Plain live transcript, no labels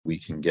we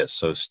can get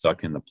so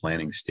stuck in the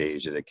planning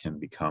stage that it can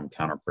become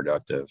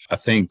counterproductive. I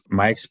think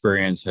my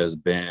experience has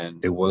been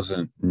it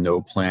wasn't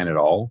no plan at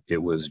all.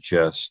 It was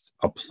just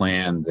a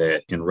plan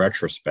that, in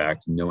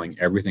retrospect, knowing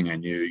everything I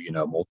knew,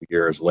 multiple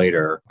years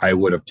later, I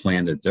would have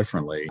planned it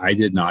differently. I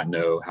did not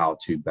know how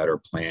to better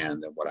plan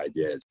than what I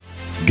did.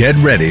 Get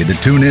ready to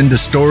tune in to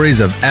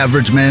stories of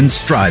average men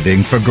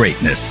striving for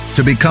greatness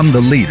to become the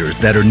leaders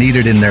that are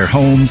needed in their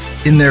homes,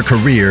 in their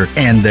career,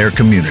 and their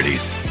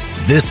communities.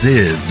 This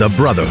is the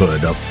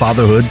Brotherhood of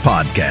Fatherhood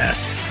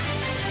podcast.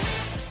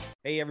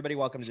 Hey, everybody.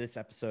 Welcome to this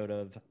episode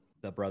of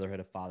the Brotherhood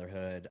of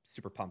Fatherhood.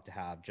 Super pumped to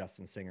have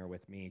Justin Singer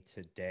with me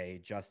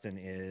today. Justin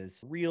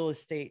is real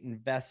estate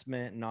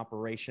investment and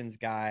operations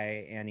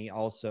guy, and he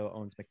also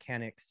owns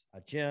Mechanics, a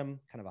gym,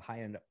 kind of a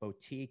high-end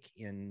boutique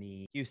in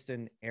the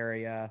Houston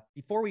area.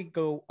 Before we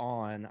go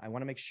on, I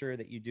want to make sure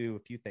that you do a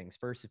few things.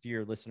 First, if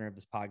you're a listener of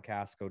this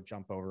podcast, go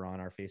jump over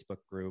on our Facebook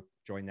group,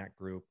 join that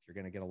group. You're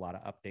going to get a lot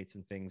of updates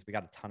and things. We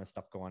got a ton of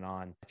stuff going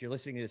on. If you're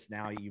listening to this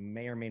now, you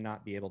may or may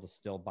not be able to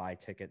still buy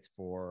tickets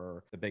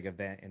for the big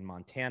event in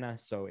Montana.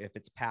 So if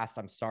it's past,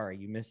 I'm sorry,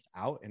 you missed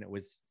out. And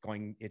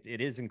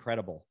it is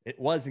incredible. It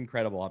was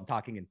incredible. I'm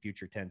talking in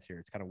future tense here.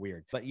 It's kind of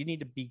weird, but you need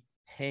to be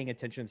paying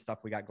attention to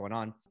stuff we got going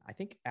on. I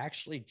think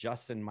actually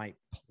Justin might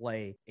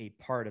play a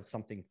part of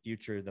something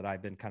future that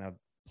I've been kind of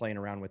playing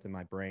around with in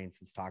my brain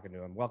since talking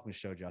to him. Welcome to the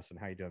show, Justin.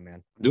 How you doing,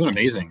 man? Doing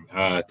amazing.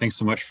 Thanks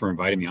so much for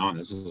inviting me on.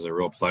 This is a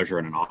real pleasure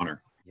and an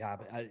honor. Yeah,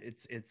 but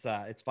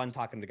it's fun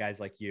talking to guys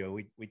like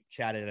you. We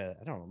chatted a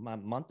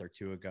month or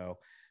two ago,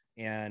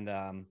 and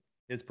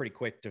it was pretty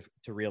quick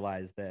to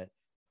realize that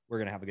we're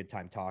gonna have a good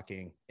time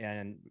talking.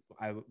 And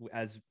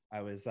as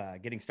I was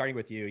getting started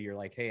with you, you're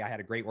like, "Hey, I had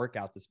a great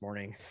workout this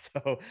morning,"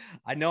 so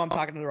I know I'm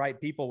talking to the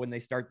right people when they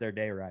start their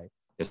day right.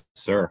 Yes,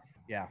 sir.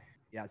 Yeah.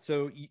 Yeah.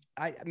 So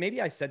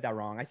maybe I said that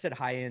wrong. I said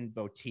high-end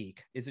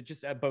boutique. Is it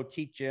just a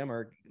boutique gym,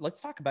 or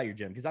let's talk about your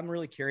gym? Because I'm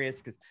really curious,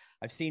 because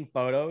I've seen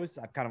photos,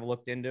 I've kind of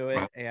looked into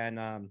it,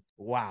 and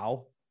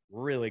wow,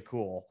 really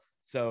cool.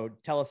 So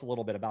tell us a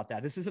little bit about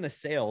that. This isn't a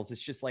sales.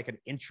 It's just like an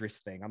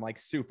interest thing. I'm like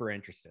super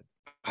interested.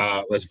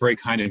 That's very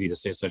kind of you to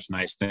say such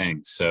nice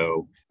things.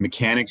 So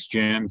Mechanics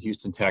Gym,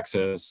 Houston,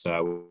 Texas,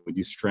 we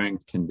do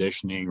strength,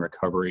 conditioning,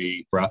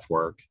 recovery, breath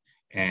work,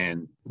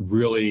 and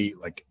really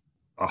like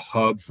a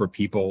hub for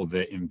people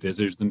that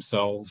envisage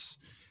themselves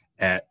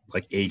at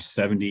like age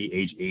 70,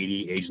 age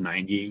 80, age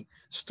 90,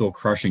 still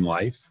crushing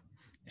life.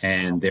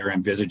 And they're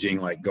envisaging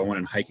like going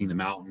and hiking the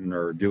mountain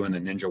or doing the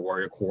Ninja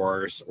Warrior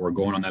course or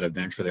going on that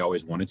adventure they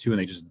always wanted to. And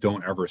they just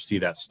don't ever see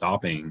that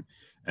stopping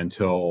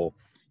until,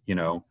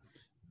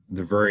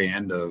 the very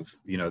end of,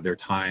 their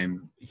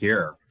time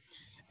here.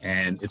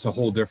 And it's a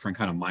whole different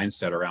kind of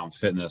mindset around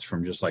fitness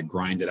from just like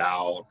grind it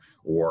out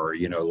or,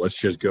 let's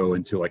just go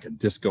into like a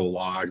disco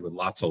lodge with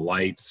lots of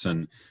lights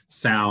and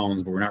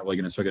sounds, but we're not really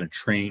going to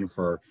train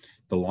for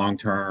the long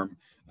term.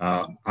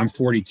 I'm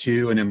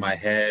 42, and in my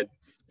head,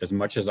 as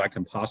much as I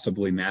can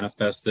possibly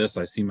manifest this,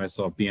 I see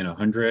myself being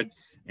 100,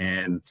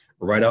 and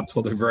right up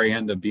till the very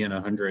end of being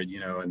 100,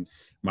 and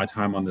my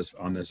time on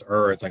this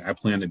earth, like I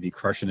plan to be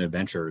crushing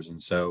adventures.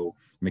 And so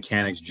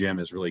Mechanics Gym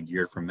is really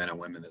geared for men and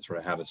women that sort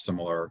of have a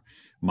similar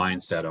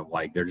mindset of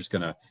like, they're just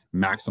going to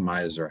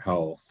maximize their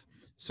health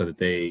so that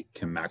they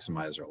can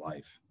maximize their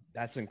life.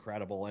 That's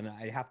incredible. And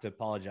I have to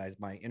apologize.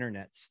 My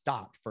internet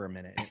stopped for a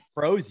minute. It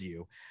froze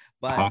you,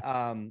 but,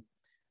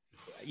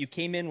 you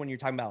came in when you're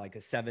talking about like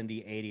a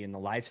 70, 80 in the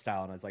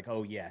lifestyle. And I was like,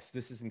 oh yes,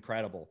 this is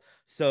incredible.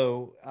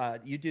 So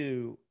you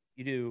do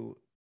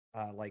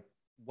like,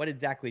 what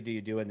exactly do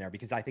you do in there?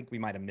 Because I think we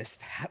might've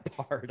missed that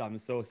part. I'm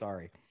so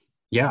sorry.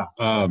 Yeah.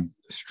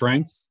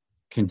 Strength,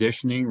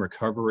 conditioning,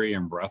 recovery,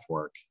 and breath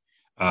work.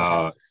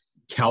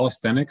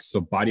 Calisthenics,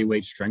 so body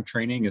weight strength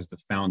training, is the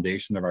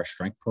foundation of our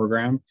strength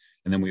program.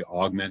 And then we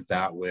augment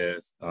that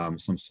with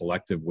some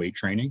selective weight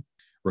training.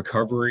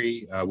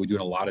 Recovery, we do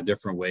it a lot of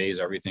different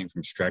ways, everything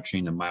from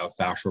stretching to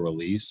myofascial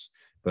release.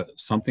 But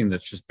something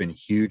that's just been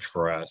huge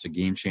for us, a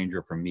game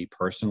changer for me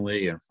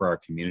personally and for our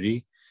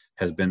community,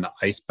 has been the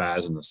ice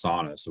baths and the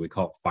sauna. So we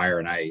call it fire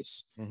and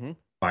ice. Mm-hmm.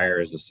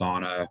 Fire is the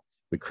sauna.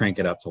 We crank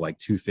it up to like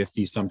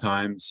 250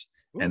 sometimes.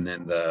 Ooh. And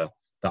then the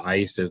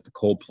ice is the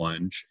cold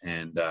plunge,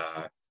 and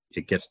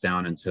it gets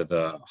down into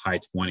the high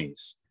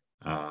 20s.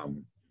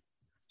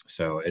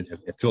 So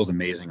it feels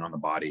amazing on the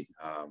body.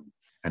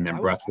 And then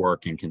breath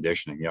work and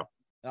conditioning. Yep.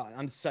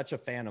 I'm such a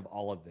fan of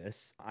all of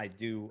this. I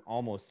do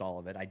almost all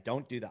of it. I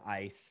don't do the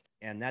ice,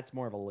 and that's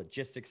more of a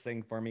logistics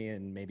thing for me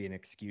and maybe an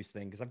excuse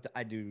thing, because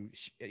I do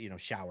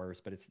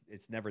showers, but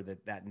it's never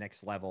that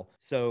next level.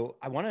 So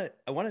I want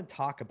to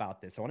talk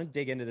about this. I want to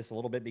dig into this a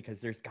little bit, because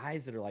there's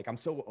guys that are like, I'm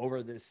so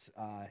over this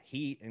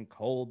heat and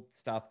cold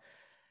stuff.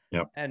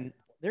 Yep. And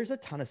there's a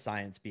ton of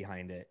science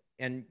behind it.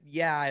 And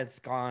yeah, it's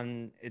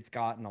gotten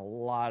a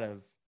lot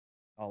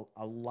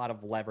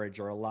of leverage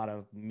or a lot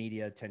of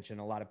media attention.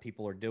 A lot of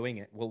people are doing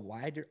it. Well,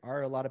 why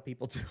are a lot of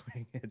people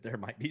doing it? There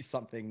might be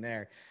something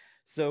there.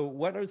 So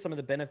what are some of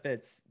the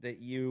benefits that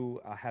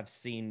you have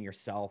seen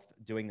yourself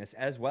doing this,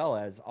 as well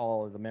as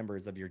all of the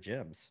members of your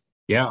gyms?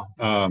 Yeah,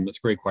 that's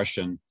a great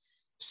question.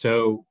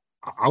 So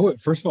I would,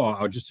 first of all,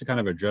 I would just to kind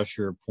of address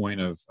your point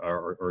of,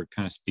 or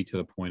kind of speak to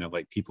the point of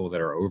like people that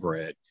are over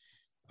it.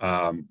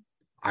 Um,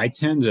 I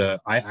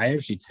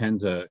actually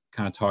tend to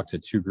kind of talk to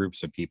two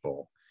groups of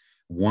people.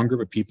 One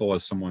group of people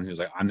is someone who's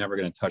like, I'm never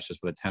going to touch this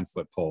with a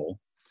 10-foot pole.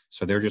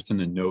 So they're just in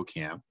the no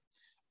camp.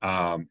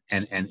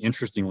 And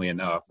interestingly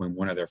enough, when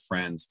one of their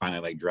friends finally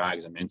like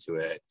drags them into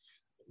it,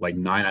 like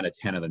 9 out of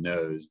 10 of the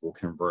no's will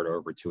convert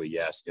over to a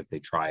yes if they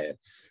try it.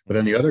 But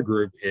then the other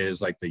group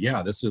is like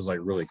yeah, this is like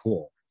really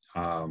cool.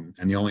 And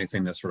the only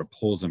thing that sort of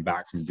pulls them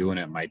back from doing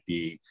it might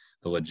be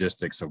the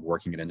logistics of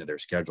working it into their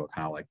schedule,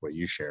 kind of like what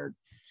you shared.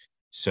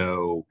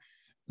 So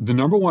the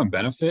number one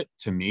benefit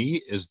to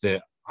me is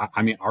that,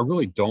 I mean, I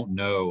really don't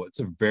know. It's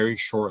a very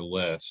short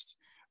list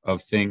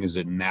of things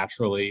that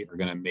naturally are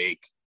going to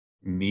make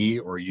me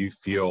or you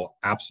feel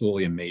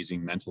absolutely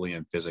amazing mentally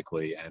and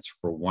physically. And it's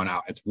for 1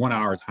 hour, it's 1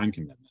 hour time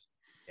commitment.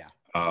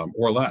 Yeah.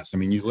 Or less. I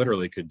mean, you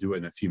literally could do it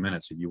in a few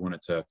minutes if you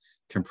wanted to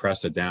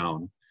compress it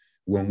down.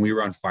 When we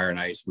run Fire and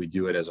Ice, we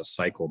do it as a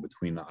cycle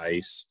between the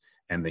ice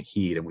and the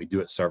heat, and we do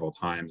it several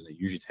times, and it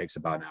usually takes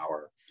about an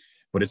hour.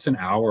 But it's an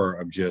hour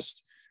of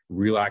just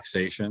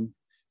relaxation,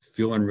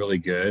 feeling really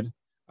good.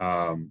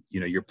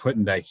 You're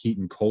putting that heat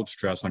and cold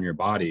stress on your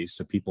body,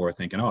 so people are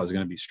thinking, oh, it's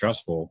going to be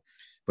stressful.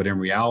 But in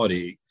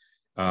reality,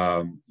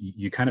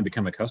 you kind of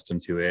become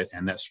accustomed to it,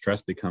 and that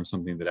stress becomes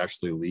something that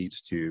actually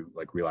leads to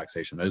like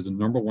relaxation. That is the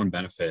number one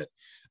benefit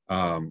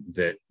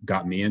that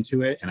got me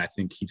into it, and I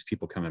think keeps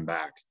people coming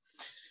back.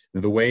 Now,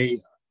 the way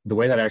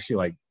that actually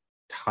like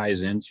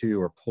ties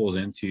into or pulls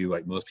into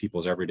like most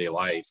people's everyday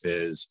life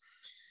is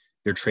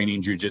they're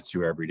training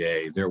jujitsu every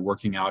day, they're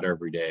working out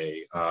every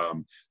day,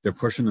 they're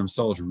pushing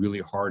themselves really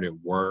hard at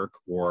work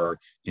or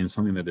in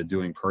something that they're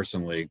doing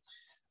personally.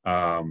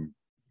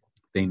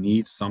 They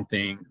need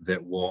something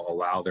that will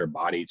allow their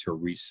body to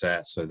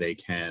reset so they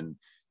can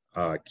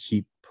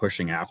keep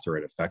pushing after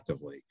it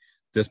effectively.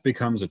 This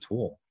becomes a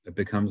tool. It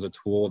becomes a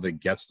tool that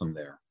gets them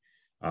there.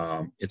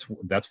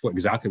 That's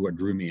exactly what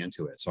drew me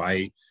into it. So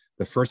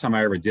the first time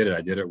I ever did it,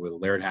 I did it with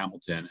Laird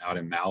Hamilton out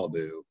in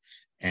Malibu,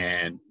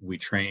 and we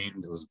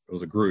trained. It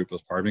was a group. It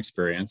was part of an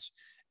experience,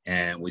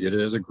 and we did it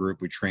as a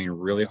group. We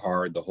trained really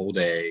hard the whole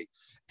day,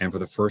 and for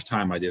the first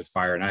time, I did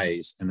Fire and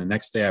Ice. And the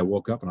next day, I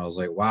woke up and I was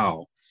like,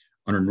 wow.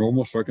 Under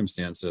normal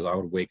circumstances, I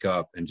would wake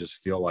up and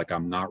just feel like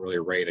I'm not really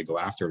ready to go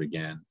after it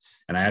again.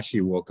 And I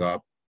actually woke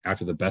up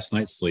after the best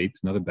night's sleep.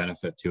 Another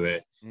benefit to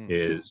it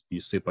is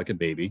you sleep like a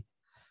baby.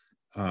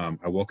 I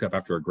woke up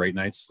after a great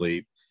night's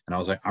sleep and I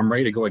was like, I'm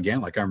ready to go again.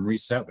 Like I'm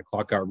reset. The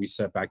clock got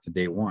reset back to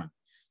day one.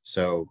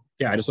 So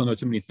yeah, I just don't know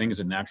too many things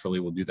that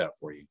naturally will do that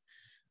for you.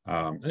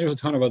 And there's a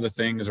ton of other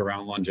things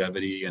around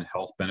longevity and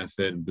health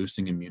benefit and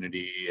boosting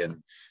immunity.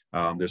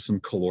 And there's some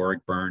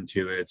caloric burn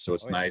to it. So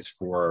it's nice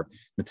for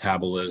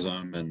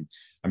metabolism. And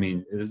I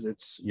mean,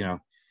 it's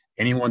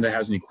anyone that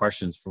has any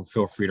questions,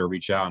 feel free to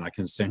reach out and I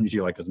can send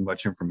you like as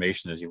much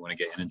information as you want to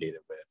get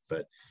inundated with.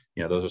 But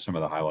those are some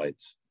of the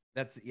highlights.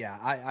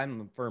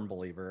 I'm a firm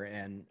believer,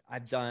 and I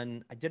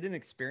did an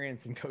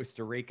experience in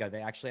Costa Rica.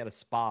 They actually had a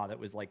spa that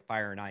was like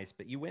Fire and Ice,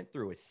 but you went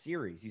through a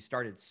series. You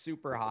started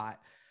super hot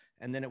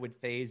and then it would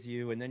phase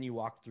you. And then you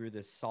walked through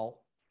this salt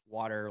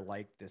water,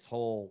 like this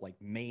whole like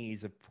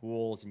maze of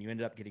pools, and you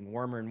ended up getting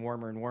warmer and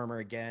warmer and warmer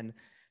again.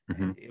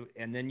 Mm-hmm.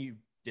 And then you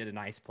did an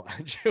ice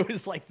plunge. It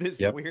was like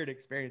this weird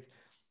experience.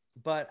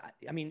 But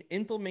I mean,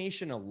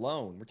 inflammation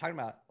alone, we're talking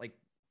about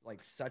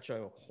like such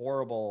a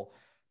horrible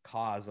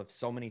cause of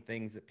so many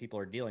things that people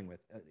are dealing with,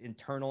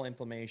 internal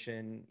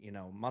inflammation,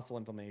 muscle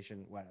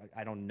inflammation. Well,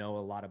 I don't know a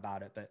lot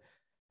about it, but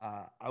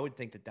I would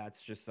think that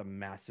that's just a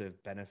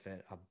massive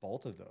benefit of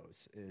both of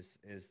those is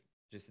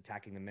just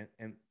attacking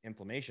the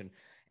inflammation.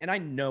 And I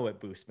know it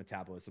boosts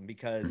metabolism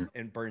because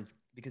and burns,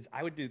 because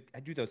I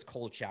do those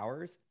cold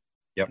showers.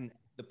 Yep. And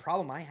the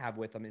problem I have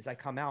with them is I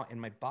come out and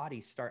my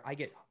body I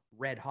get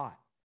red hot.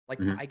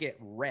 Like I get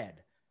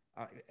red.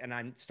 And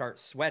I start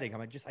sweating.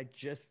 I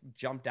just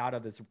jumped out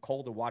of as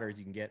cold of water as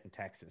you can get in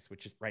Texas,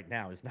 which is right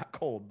now is not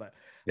cold, but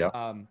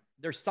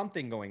there's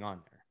something going on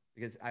there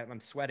because I'm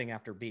sweating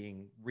after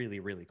being really,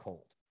 really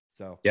cold.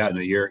 So yeah, no,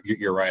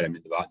 you're right. I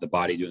mean, the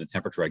body doing the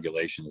temperature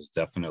regulation has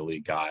definitely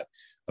got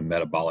a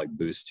metabolic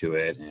boost to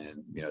it,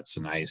 and it's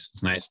a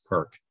nice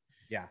perk.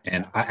 Yeah,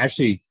 and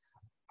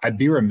I'd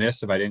be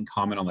remiss if I didn't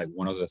comment on like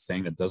one other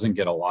thing that doesn't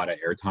get a lot of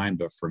airtime,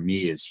 but for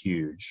me is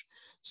huge.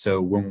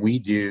 So when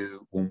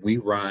we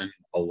run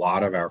a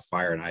lot of our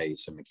Fire and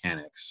Ice and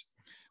mechanics,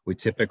 we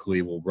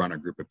typically will run a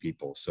group of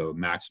people. So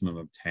maximum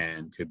of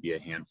 10, could be a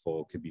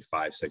handful, could be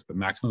 5, 6, but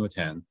maximum of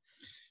 10.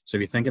 So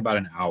if you think about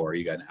an hour,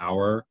 you got an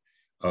hour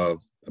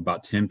of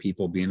about 10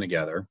 people being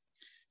together.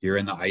 You're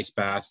in the ice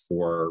bath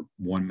for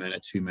 1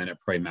 minute, 2 minute,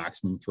 probably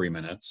maximum 3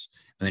 minutes.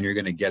 And then you're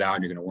going to get out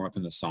and you're going to warm up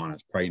in the sauna.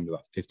 It's probably going to be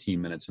about 15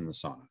 minutes in the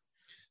sauna.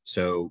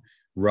 So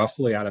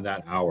roughly out of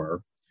that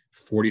hour,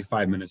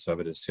 45 minutes of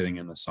it is sitting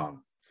in the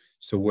sauna.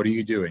 So what are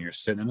you doing? You're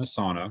sitting in the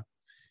sauna.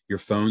 Your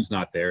phone's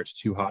not there. It's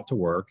too hot to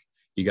work.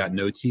 You got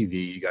no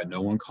TV, you got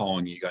no one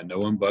calling you, you got no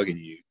one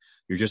bugging you.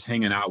 You're just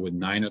hanging out with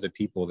 9 other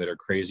people that are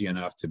crazy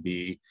enough to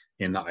be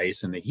in the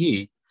ice and the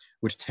heat,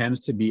 which tends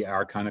to be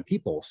our kind of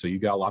people. So you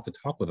got a lot to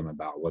talk with them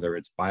about, whether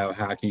it's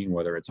biohacking,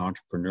 whether it's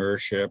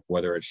entrepreneurship,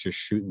 whether it's just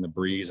shooting the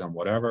breeze on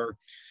whatever.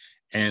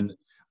 And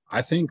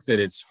I think that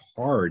it's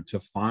hard to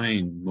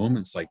find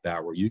moments like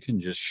that where you can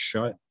just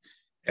shut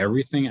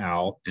everything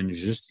out and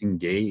just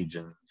engage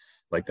in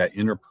like that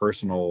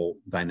interpersonal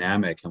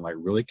dynamic and like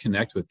really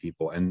connect with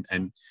people.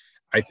 And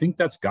I think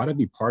that's got to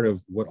be part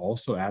of what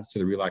also adds to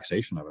the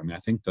relaxation of it. I mean, I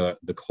think the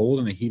cold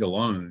and the heat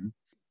alone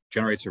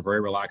generates a very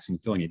relaxing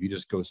feeling if you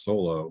just go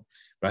solo.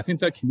 But I think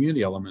that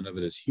community element of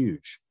it is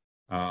huge.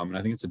 And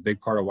I think it's a big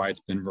part of why it's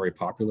been very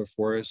popular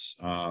for us.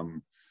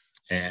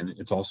 And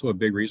it's also a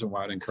big reason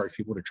why I'd encourage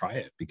people to try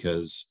it,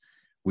 because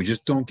we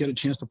just don't get a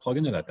chance to plug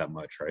into that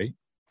much, right?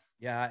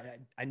 Yeah,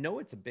 I know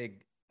it's a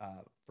big,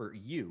 for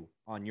you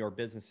on your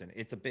business, and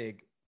it's a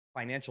big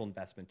financial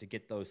investment to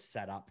get those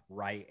set up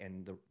right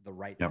and the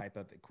right type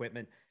of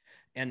equipment.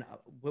 And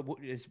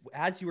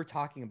as you were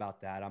talking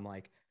about that, I'm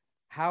like,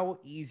 how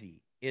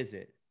easy is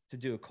it to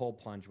do a cold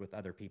plunge with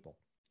other people?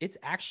 It's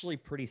actually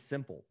pretty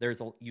simple.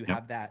 You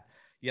have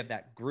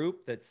that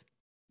group that's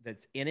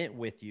in it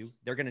with you.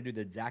 They're going to do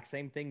the exact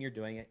same thing you're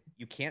doing it.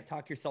 You can't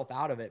talk yourself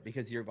out of it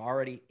because you're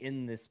already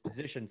in this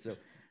position. So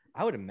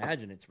I would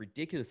imagine it's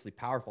ridiculously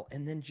powerful.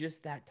 And then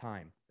just that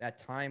time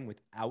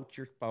without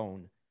your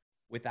phone,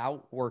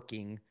 without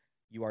working,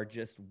 you are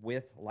just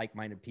with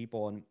like-minded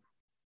people. And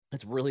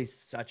it's really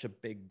such a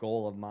big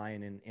goal of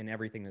mine in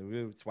everything that we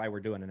do. It's why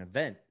we're doing an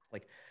event.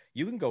 Like,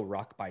 you can go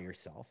ruck by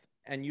yourself,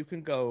 and you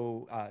can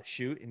go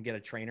shoot and get a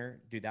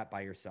trainer, do that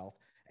by yourself.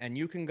 And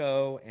you can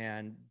go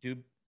and do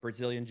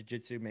Brazilian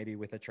jiu-jitsu, maybe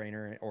with a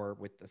trainer or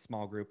with a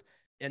small group.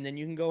 And then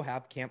you can go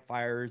have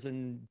campfires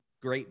and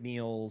great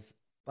meals.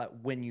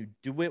 But when you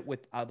do it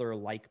with other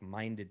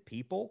like-minded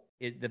people,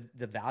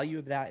 the value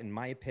of that, in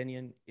my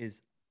opinion,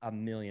 is a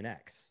million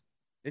X.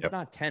 It's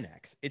not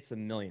 10X. It's a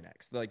million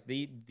X. Like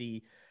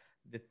the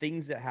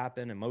things that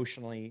happen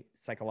emotionally,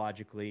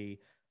 psychologically,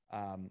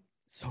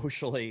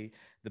 socially,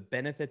 the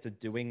benefits of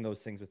doing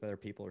those things with other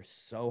people are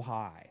so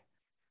high.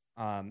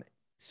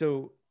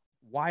 So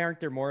why aren't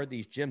there more of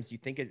these gyms? Do you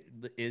think it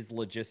is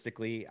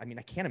logistically? I mean,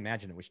 I can't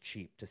imagine it was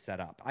cheap to set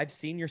up. I've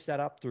seen your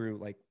setup through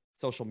like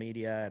social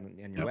media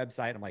and your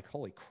website. I'm like,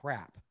 holy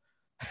crap.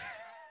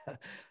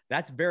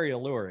 That's very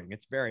alluring.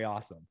 It's very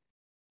awesome.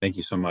 Thank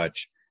you so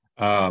much.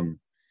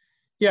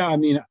 Yeah, I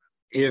mean,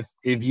 if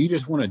you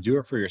just want to do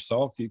it for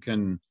yourself, you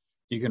can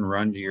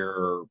run to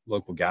your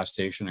local gas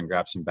station and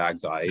grab some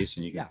bags of ice,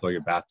 and you can fill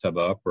your bathtub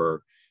up,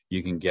 or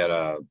you can get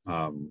a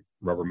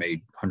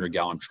Rubbermaid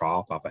 100-gallon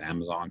trough off of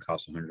Amazon,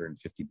 costs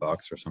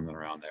 $150 or something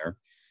around there.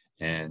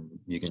 And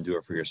you can do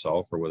it for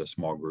yourself or with a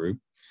small group.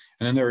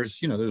 And then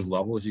there's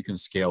levels you can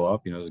scale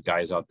up. There's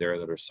guys out there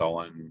that are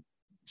selling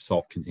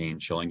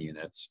self-contained chilling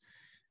units.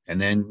 And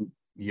then,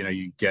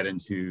 you get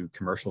into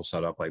commercial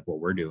setup like what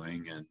we're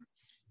doing. And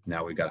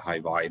now we've got high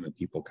volume of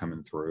people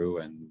coming through,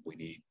 and we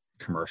need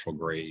commercial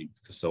grade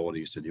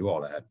facilities to do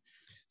all that.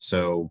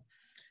 So,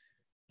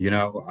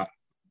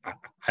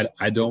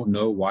 I don't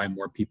know why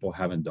more people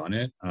haven't done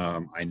it.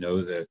 I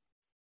know that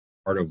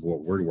part of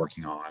what we're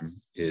working on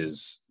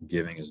is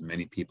giving as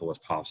many people as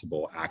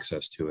possible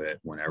access to it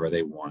whenever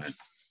they want it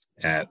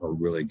at a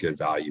really good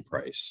value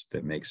price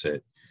that makes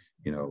it,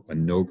 a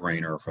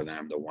no-brainer for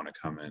them to want to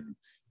come and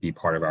be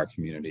part of our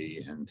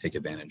community and take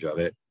advantage of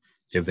it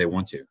if they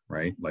want to,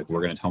 right? Like,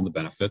 we're going to tell them the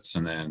benefits,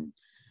 and then,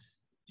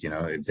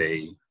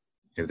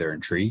 if they're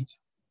intrigued,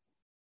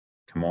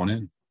 come on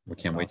in. We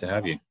can't wait to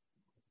have you.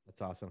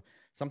 That's awesome.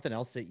 Something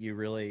else that you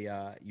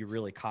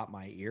really caught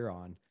my ear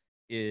on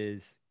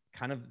is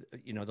kind of,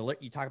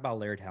 you talk about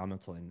Laird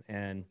Hamilton,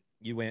 and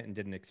you went and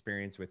did an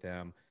experience with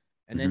him.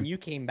 And then you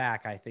came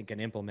back, I think, and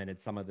implemented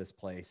some of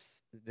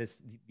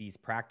these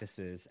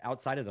practices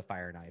outside of the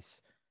fire and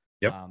ice.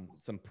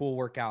 Some pool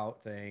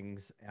workout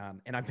things.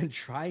 And I've been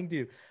trying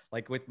to,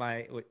 like, with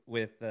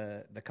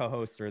the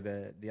co-host or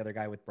the other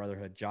guy with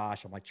Brotherhood,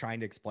 Josh, I'm like trying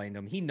to explain to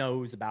him. He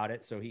knows about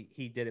it, so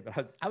he did it,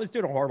 but I was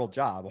doing a horrible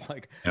job. I'm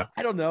like,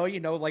 I don't know,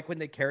 like when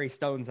they carry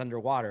stones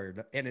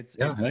underwater, and it's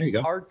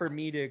hard for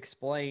me to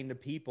explain to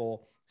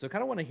people. So I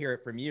kind of want to hear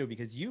it from you,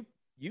 because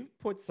you've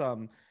put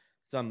some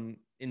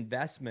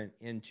investment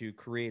into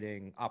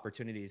creating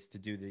opportunities to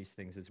do these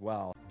things as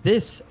well.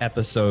 This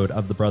episode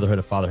of the Brotherhood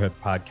of Fatherhood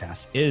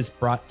podcast is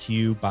brought to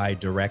you by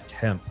Direct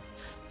Hemp.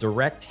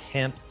 Direct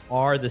Hemp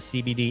are the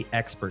CBD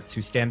experts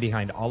who stand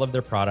behind all of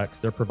their products,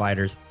 their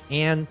providers,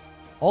 and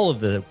all of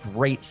the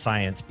great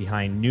science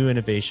behind new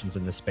innovations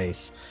in the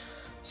space.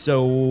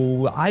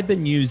 So I've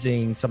been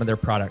using some of their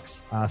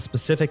products,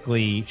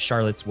 specifically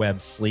Charlotte's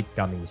Web sleep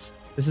gummies.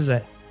 This is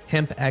a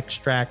hemp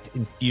extract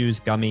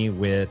infused gummy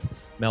with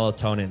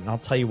melatonin. And I'll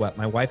tell you what,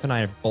 my wife and I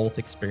have both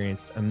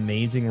experienced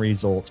amazing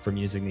results from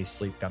using these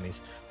sleep gummies.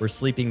 We're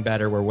sleeping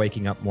better. We're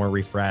waking up more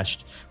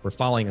refreshed. We're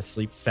falling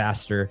asleep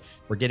faster.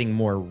 We're getting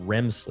more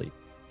REM sleep.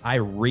 I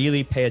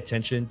really pay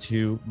attention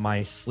to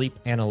my sleep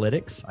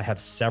analytics. I have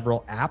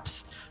several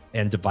apps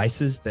and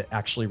devices that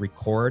actually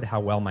record how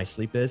well my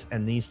sleep is.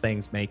 And these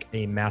things make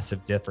a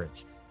massive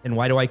difference. And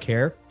why do I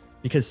care?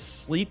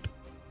 Because good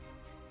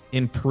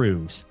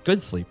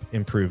sleep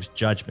improves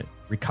judgment,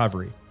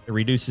 recovery. It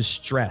reduces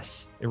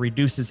stress. It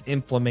reduces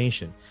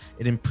inflammation.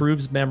 It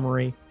improves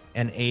memory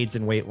and aids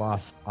in weight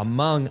loss,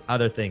 among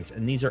other things.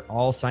 And these are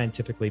all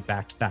scientifically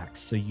backed facts.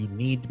 So you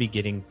need to be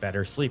getting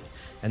better sleep.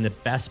 And the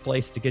best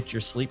place to get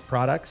your sleep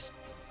products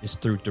is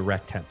through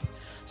Direct Hemp.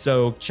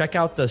 So check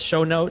out the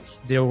show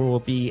notes. There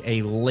will be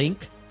a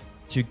link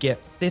to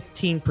get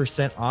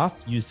 15% off.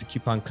 Use the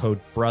coupon code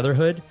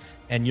Brotherhood,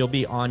 and you'll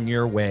be on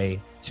your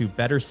way to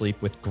better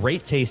sleep with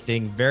great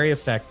tasting, very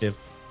effective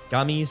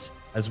gummies,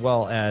 as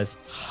well as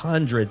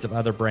hundreds of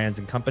other brands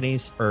and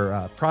companies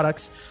or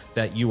products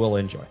that you will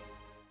enjoy.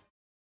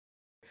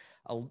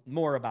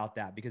 More about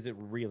that, because it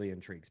really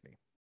intrigues me.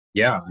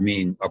 Yeah, I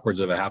mean,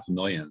 upwards of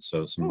 $500,000.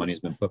 So some money's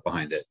been put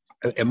behind it.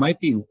 It might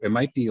be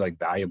like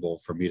valuable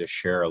for me to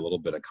share a little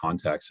bit of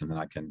context, and then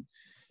I can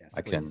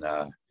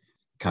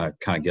kind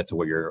of get to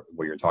what you're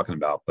talking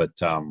about. But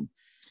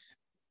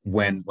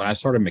when I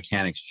started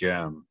Mechanics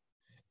Gym,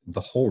 the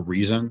whole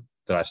reason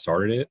that I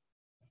started it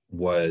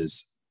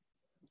was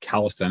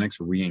calisthenics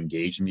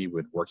re-engaged me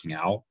with working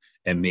out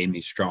and made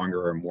me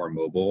stronger and more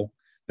mobile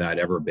than I'd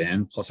ever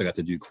been. Plus I got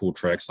to do cool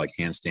tricks like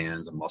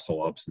handstands and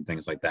muscle ups and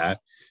things like that.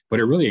 But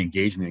it really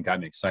engaged me and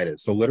got me excited.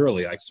 So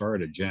literally I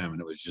started a gym,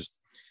 and it was just,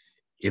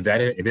 if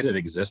it had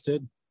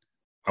existed,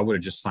 I would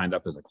have just signed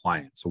up as a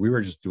client. So we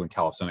were just doing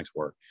calisthenics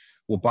work.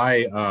 Well,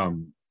 by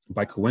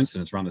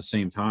coincidence, around the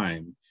same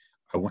time,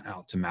 I went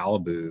out to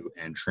Malibu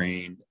and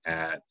trained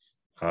at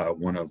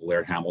one of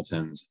Laird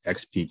Hamilton's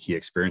XP Key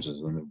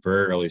Experiences in the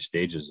very early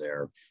stages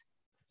there,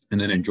 and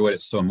then enjoyed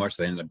it so much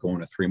that I ended up going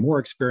to 3 more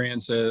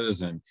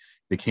experiences and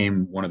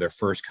became one of their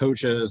first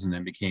coaches, and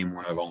then became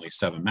one of only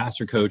 7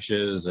 master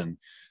coaches, and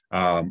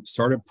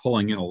started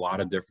pulling in a lot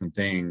of different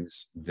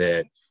things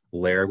that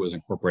Laird was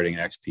incorporating in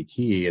XP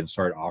Key, and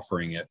started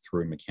offering it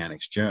through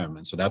Mechanics Gym.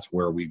 And so that's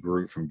where we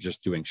grew from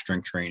just doing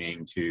strength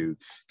training to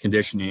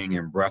conditioning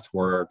and breath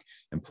work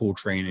and pool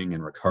training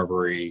and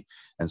recovery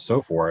and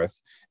so forth.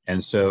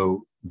 And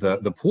so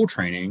the pool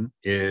training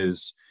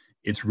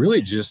it's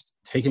really just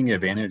taking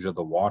advantage of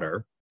the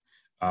water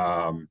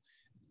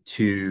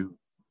to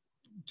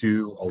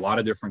do a lot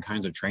of different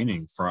kinds of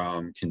training,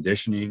 from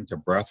conditioning to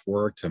breath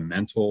work to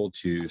mental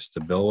to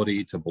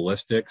stability to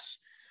ballistics.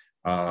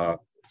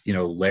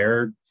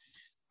 Laird,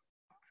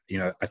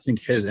 I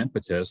think his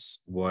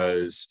impetus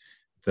was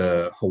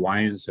the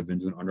Hawaiians have been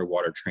doing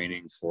underwater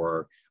training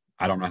for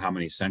I don't know how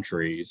many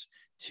centuries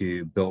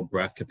to build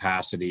breath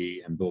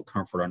capacity and build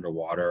comfort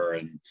underwater.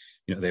 And,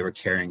 they were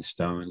carrying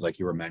stones like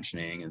you were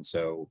mentioning. And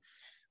so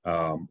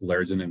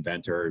Laird's an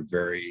inventor,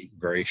 very,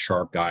 very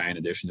sharp guy, in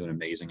addition to an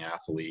amazing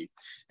athlete.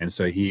 And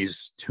so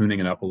he's tuning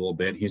it up a little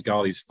bit. He's got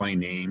all these funny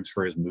names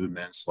for his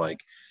movements,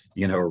 like,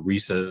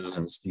 Reese's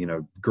and,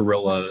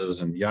 gorillas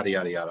and yada,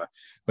 yada, yada.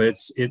 But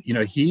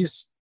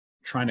he's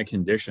trying to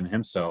condition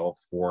himself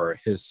for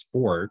his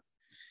sport.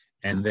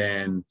 And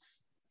then,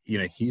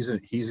 he's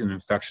an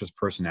infectious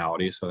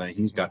personality. So then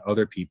he's got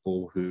other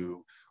people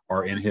who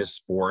are in his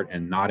sport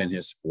and not in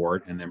his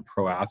sport, and then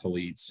pro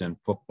athletes in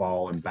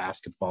football and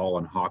basketball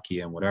and hockey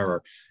and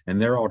whatever.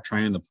 And they're all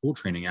trying the pool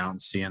training out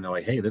and seeing, they're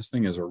like, hey, this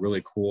thing is a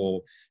really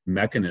cool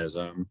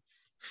mechanism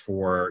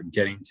for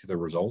getting to the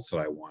results that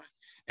I want.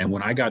 And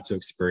when I got to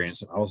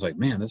experience it, I was like,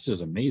 man, this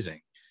is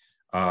amazing,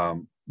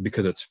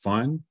 because it's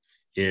fun.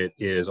 It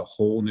is a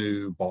whole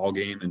new ball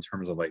game in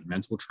terms of like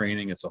mental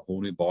training. It's a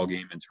whole new ball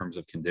game in terms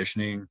of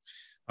conditioning.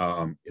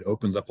 It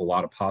opens up a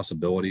lot of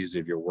possibilities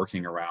if you're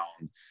working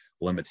around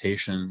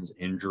limitations,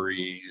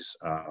 injuries,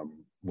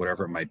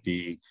 whatever it might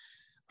be.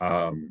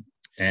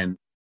 And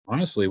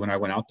honestly, when I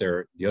went out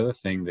there, the other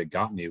thing that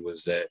got me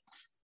was that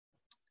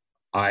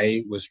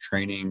I was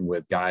training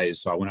with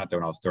guys. So I went out there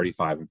when I was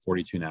 35. I'm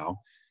 42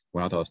 now.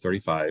 Went out there, I was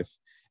 35,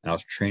 and I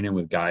was training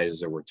with guys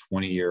that were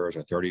 20 years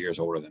or 30 years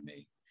older than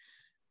me,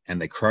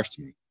 and they crushed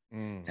me.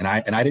 And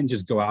I didn't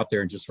just go out there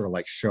and just sort of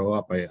like show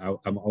up.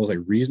 I was like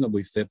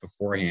reasonably fit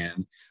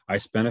beforehand. I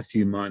spent a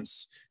few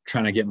months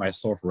trying to get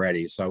myself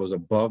ready. So I was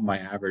above my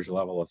average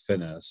level of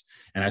fitness,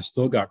 and I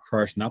still got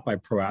crushed, not by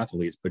pro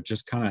athletes, but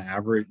just kind of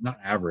average, not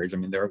average. I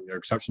mean, they're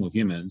exceptional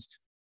humans.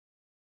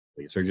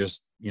 They're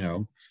just,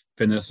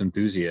 fitness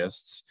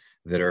enthusiasts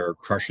that are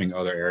crushing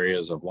other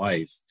areas of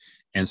life.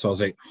 And so I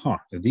was like,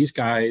 if these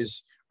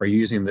guys are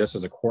using this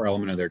as a core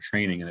element of their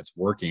training and it's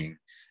working,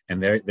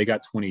 and they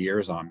got 20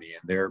 years on me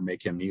and they're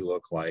making me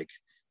look like,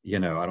 I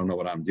don't know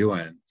what I'm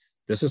doing,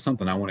 this is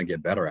something I want to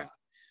get better at.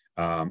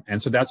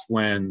 And so that's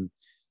when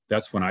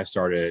I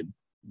started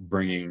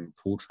bringing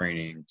pool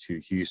training to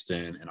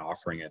Houston and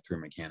offering it through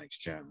Mechanics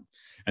Gym.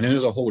 And then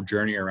there's a whole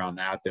journey around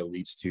that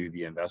leads to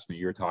the investment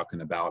you're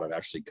talking about of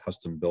actually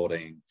custom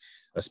building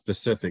a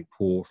specific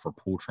pool for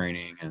pool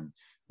training. And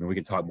we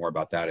can talk more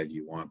about that if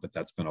you want, but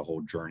that's been a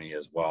whole journey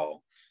as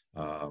well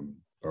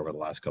over the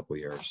last couple of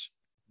years.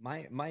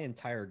 My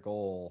entire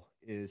goal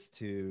is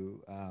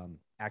to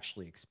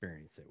actually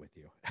experience it with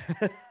you.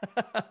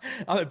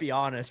 I'm gonna be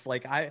honest.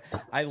 Like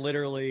I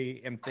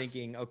literally am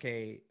thinking,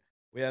 okay,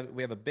 we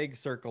have a big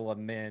circle of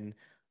men.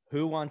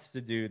 Who wants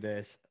to do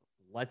this?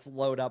 Let's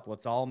load up.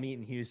 Let's all meet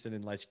in Houston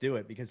and let's do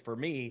it. Because for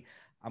me,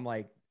 I'm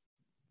like,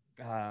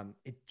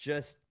 it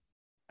just,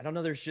 I don't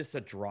know. There's just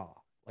a draw.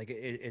 Like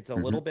it's a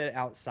little bit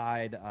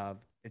outside of.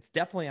 It's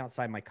definitely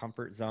outside my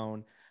comfort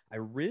zone. I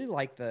really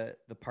like the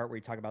part where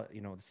you talk about,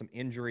 you know, some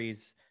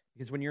injuries,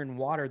 because when you're in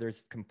water,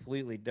 there's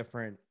completely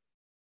different.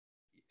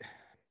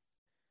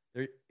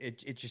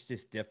 It just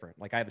is different.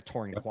 Like I have a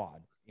torn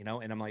quad, you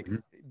know, and I'm like,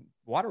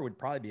 water would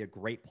probably be a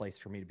great place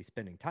for me to be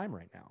spending time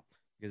right now,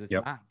 because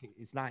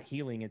it's not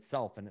healing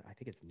itself, and I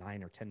think it's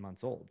 9 or 10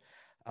 months old,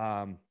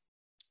 and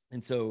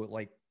so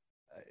like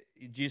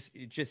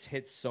it just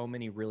hits so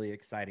many really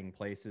exciting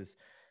places.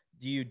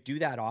 Do you do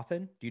that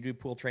often? Do you do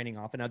pool training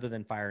often, other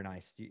than fire and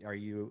ice? Are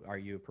you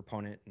a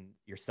proponent and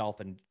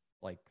yourself, and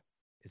like,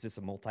 is this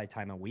a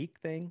multi-time a week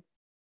thing?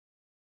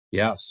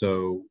 Yeah.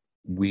 So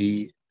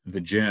the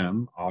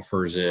gym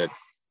offers it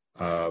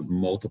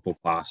multiple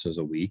classes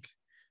a week,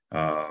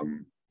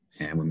 and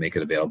we make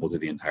it available to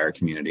the entire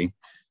community.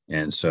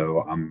 And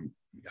so I'm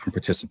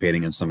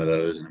participating in some of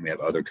those, and we have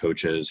other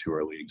coaches who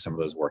are leading some of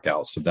those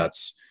workouts. So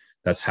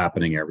that's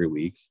happening every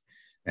week.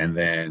 And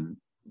then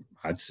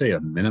I'd say a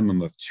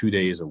minimum of 2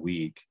 days a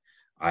week,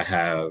 I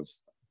have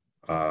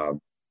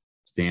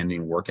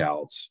standing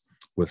workouts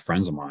with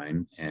friends of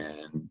mine,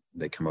 and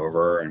they come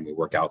over and we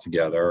work out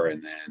together.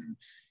 And then,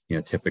 you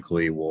know,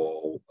 typically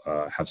we'll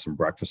have some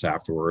breakfast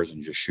afterwards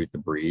and just shoot the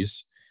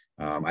breeze.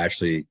 I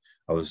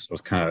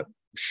was kind of,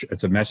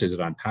 it's a message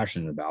that I'm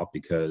passionate about,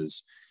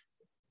 because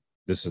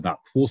this is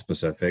not pool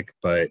specific,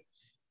 but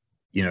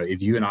you know,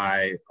 if you and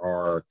I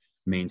are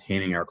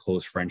maintaining our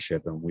close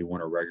friendship and we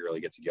want to regularly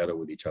get together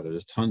with each other,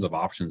 there's tons of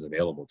options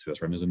available to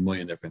us, right? There's a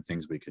million different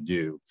things we could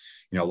do.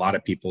 You know, a lot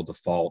of people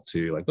default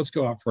to like, let's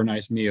go out for a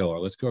nice meal, or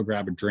let's go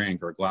grab a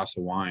drink or a glass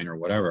of wine or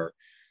whatever.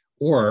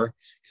 Or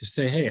just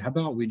say, hey, how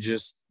about we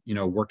just, you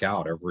know, work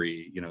out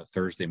every, you know,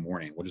 Thursday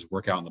morning. We'll just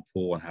work out in the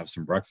pool and have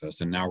some breakfast.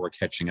 And now we're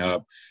catching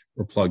up.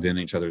 We're plugged in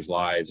each other's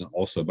lives. And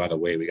also, by the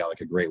way, we got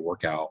like a great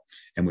workout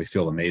and we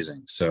feel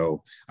amazing.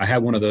 So I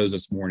had one of those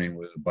this morning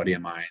with a buddy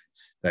of mine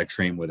that I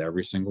train with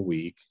every single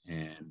week.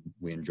 And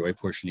we enjoy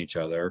pushing each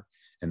other.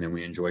 And then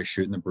we enjoy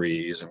shooting the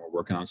breeze. And we're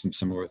working on some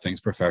similar things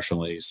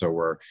professionally. So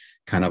we're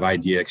kind of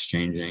idea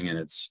exchanging. And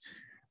it's,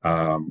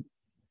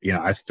 you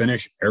know, I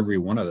finish every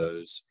one of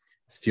those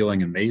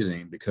feeling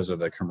amazing because of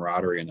the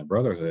camaraderie and the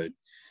brotherhood,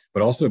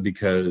 but also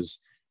because,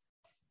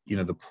 you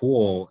know, the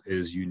pool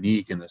is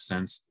unique in the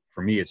sense,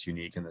 for me, it's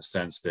unique in the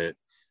sense that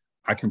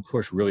I can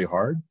push really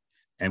hard.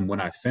 And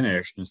when I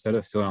finish, instead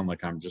of feeling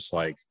like I'm just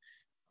like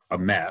a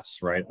mess,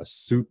 right? A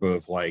soup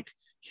of like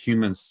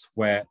human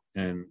sweat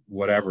and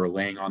whatever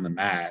laying on the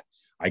mat,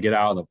 I get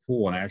out of the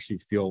pool and I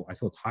feel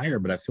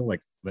tired, but I feel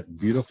like that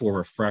beautiful,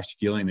 refreshed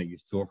feeling that you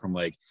feel from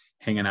like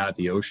hanging out at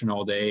the ocean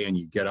all day, and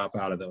you get up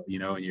out of the, you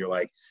know, and you're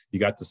like, you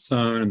got the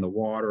sun and the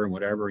water and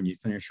whatever, and you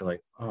finish, you're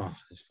like, oh,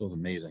 this feels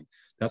amazing.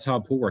 That's how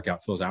a pool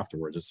workout feels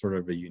afterwards. It's sort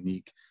of a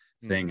unique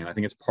thing. And I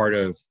think it's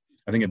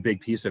I think a big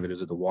piece of it is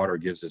that the water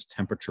gives this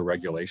temperature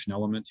regulation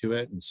element to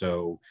it. And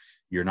so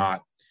you're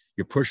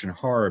pushing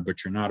hard,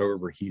 but you're not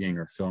overheating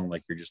or feeling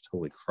like you're just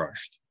totally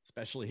crushed.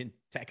 Especially in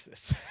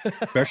Texas.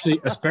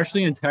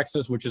 especially in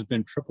Texas, which has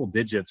been triple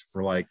digits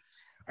for like,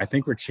 I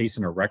think we're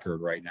chasing a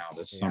record right now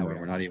this summer.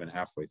 We're not even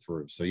halfway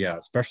through. So yeah,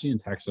 especially in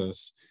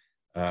Texas,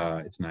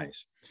 it's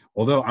nice.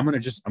 Although I'm gonna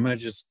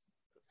just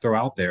throw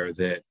out there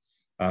that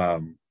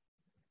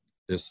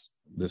this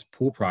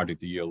pool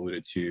project that you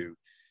alluded to,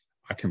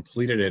 I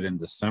completed it in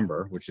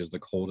December, which is the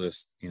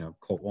coldest, you know,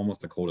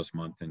 almost the coldest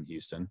month in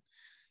Houston.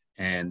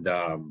 And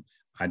I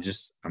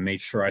made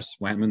sure I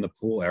swam in the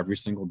pool every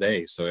single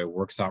day. So it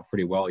works out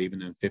pretty well,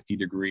 even in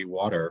 50-degree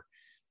water.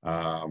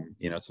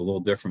 You know, it's a little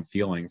different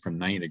feeling from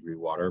 90-degree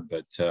water,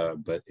 but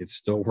it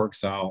still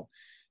works out.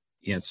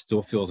 Yeah, it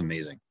still feels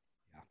amazing.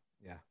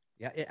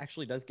 Yeah. It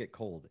actually does get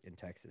cold in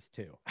Texas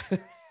too.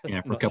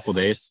 Yeah, for a couple of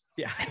days.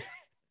 Yeah.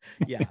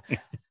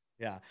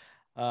 Yeah.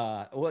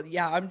 Well,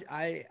 yeah,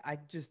 I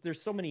just,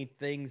 there's so many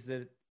things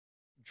that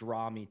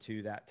draw me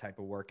to that type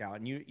of workout.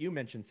 And you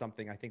mentioned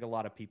something I think a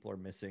lot of people are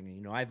missing. And,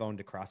 you know, I've owned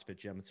a CrossFit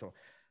gym. So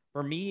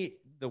for me,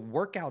 the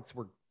workouts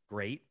were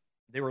great.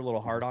 They were a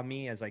little hard on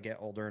me as I get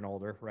older and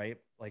older, right?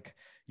 Like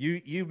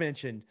you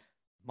mentioned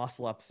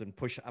muscle ups and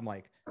push. I'm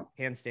like,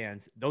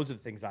 handstands. Those are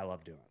the things I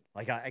love doing.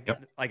 Like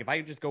like if I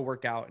could just go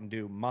work out and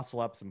do muscle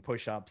ups and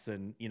push ups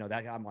and, you know,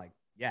 that, I'm like,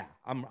 yeah,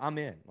 I'm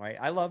in, right?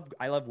 I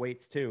love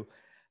weights too.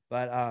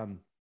 But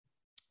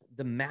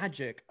the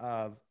magic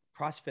of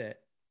CrossFit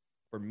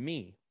for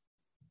me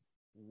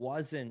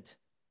wasn't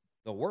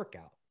the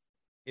workout.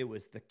 It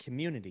was the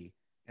community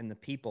and the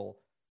people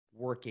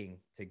working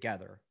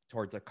together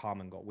towards a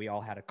common goal. We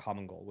all had a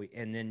common goal.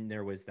 And then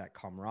there was that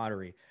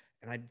camaraderie.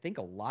 And I think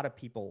a lot of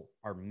people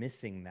are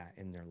missing that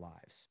in their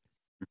lives.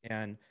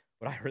 And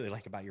what I really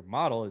like about your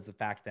model is the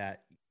fact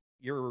that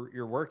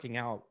you're working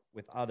out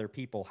with other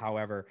people.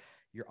 However,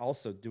 you're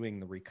also doing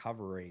the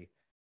recovery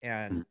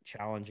and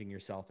challenging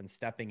yourself and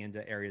stepping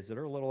into areas that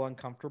are a little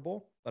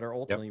uncomfortable, but are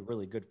ultimately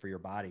really good for your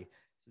body.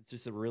 So it's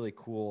just a really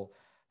cool,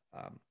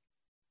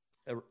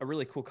 a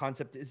really cool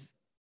concept. Is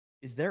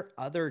there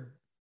other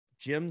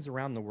gyms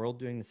around the world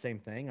doing the same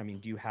thing? I mean,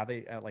 do you have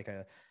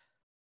a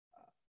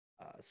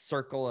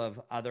circle of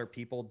other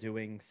people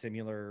doing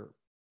similar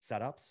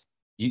setups?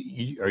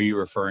 Are you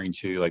referring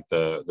to like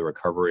the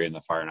recovery and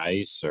the fire and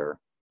ice, or?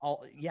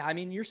 Yeah, I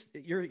mean, your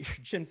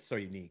gym's so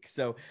unique.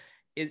 So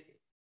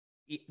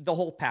the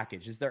whole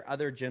package, is there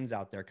other gyms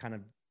out there kind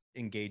of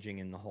engaging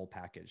in the whole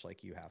package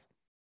like you have?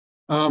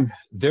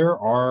 There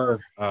are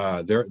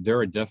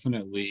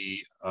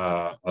definitely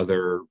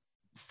other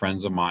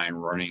friends of mine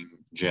running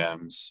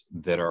gyms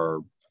that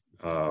are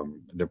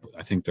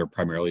I think they're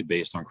primarily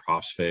based on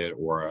CrossFit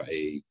or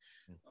a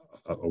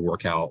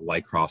workout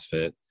like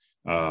CrossFit.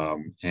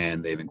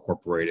 And they've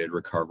incorporated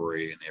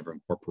recovery, and they've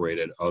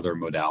incorporated other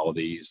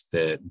modalities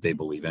that they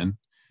believe in.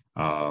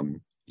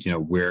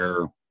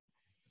 Where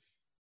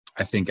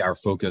I think our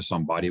focus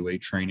on body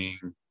weight training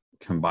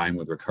combined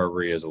with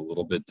recovery is a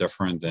little bit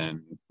different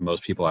than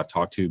most people I've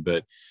talked to,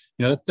 but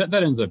that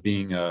ends up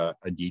being a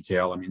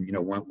detail. I mean,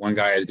 one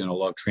guy is going to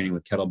love training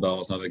with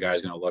kettlebells, another guy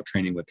is going to love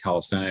training with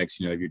calisthenics.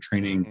 If you're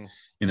training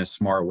in a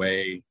smart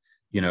way,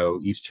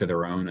 each to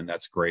their own, and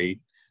that's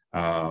great.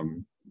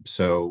 There's,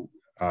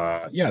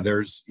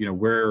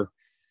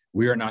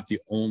 we are not the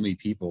only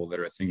people that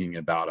are thinking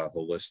about a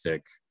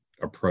holistic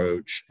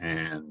approach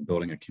and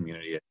building a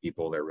community of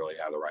people that really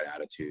have the right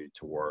attitude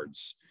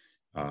towards,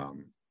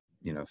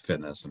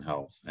 fitness and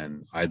health.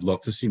 And I'd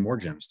love to see more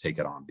gyms take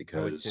it on,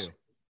 because,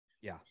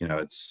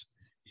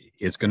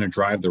 it's going to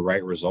drive the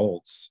right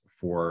results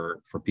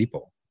for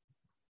people.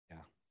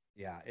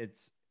 Yeah.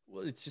 It's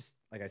just,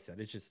 like I said,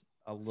 it's just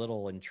a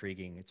little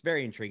intriguing. It's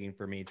very intriguing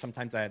for me.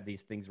 Sometimes I have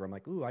these things where I'm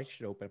like, ooh, I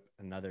should open up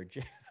another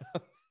gym.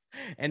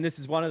 And this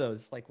is one of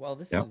those, like, well,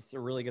 this is a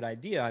really good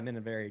idea. I'm in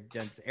a very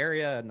dense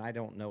area and I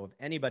don't know of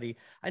anybody.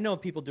 I know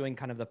of people doing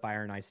kind of the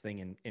fire and ice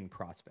thing in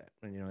CrossFit.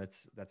 And,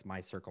 that's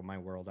my circle, my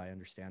world. I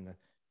understand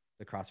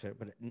the CrossFit,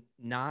 but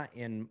not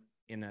in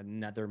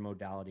another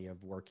modality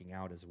of working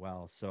out as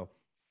well. So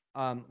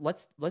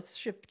let's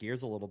shift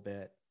gears a little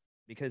bit,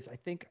 because I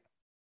think,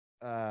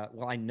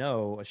 I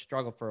know a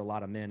struggle for a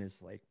lot of men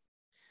is like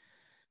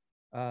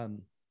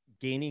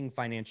gaining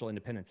financial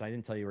independence. I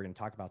didn't tell you we were going to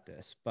talk about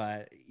this,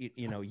 but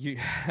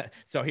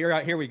so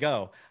here we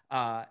go.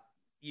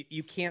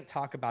 You can't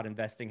talk about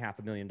investing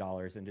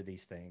 $500,000 into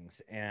these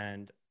things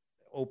and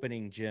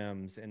opening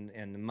gyms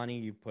and the money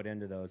you've put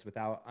into those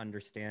without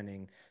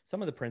understanding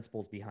some of the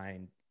principles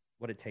behind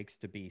what it takes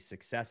to be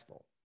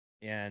successful.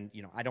 And,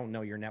 I don't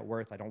know your net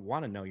worth. I don't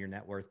want to know your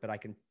net worth, but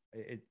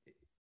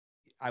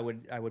I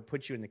would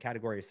put you in the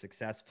category of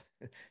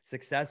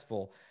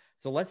successful.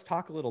 So let's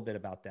talk a little bit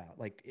about that.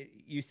 Like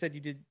you said, you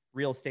did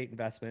real estate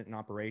investment and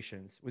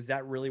operations. Was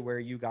that really where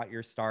you got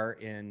your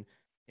start in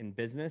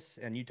business?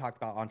 And you talked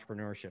about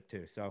entrepreneurship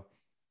too. So I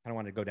kind of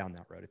want to go down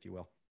that road, if you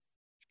will.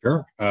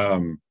 Sure.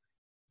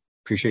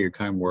 Appreciate your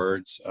kind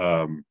words.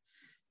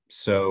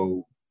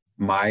 So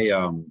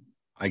I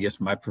guess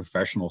my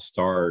professional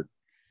start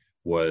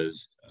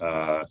was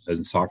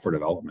in software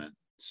development.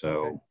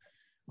 So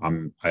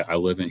I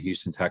live in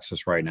Houston,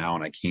 Texas right now,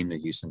 and I came to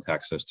Houston,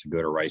 Texas to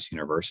go to Rice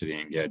University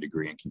and get a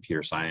degree in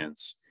computer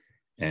science.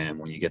 And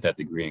when you get that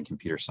degree in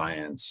computer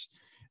science,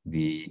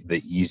 the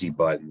easy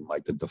button,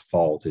 like the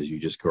default, is you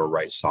just go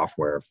write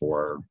software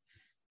for,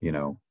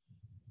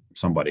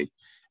 somebody.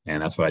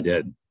 And that's what I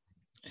did.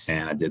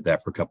 And I did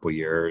that for a couple of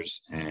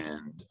years,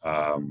 and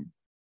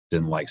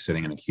didn't like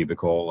sitting in a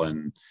cubicle,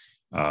 and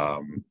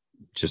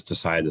just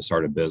decided to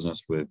start a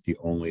business with the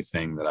only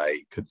thing that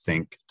I could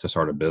think to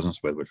start a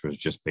business with, which was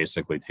just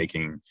basically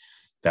taking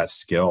that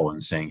skill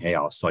and saying, hey,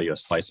 I'll sell you a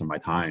slice of my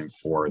time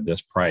for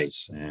this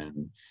price,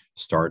 and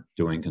start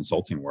doing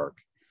consulting work.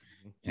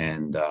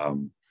 And,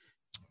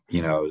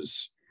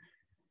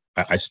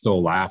 I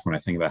still laugh when I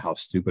think about how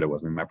stupid it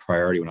was. I mean, my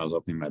priority when I was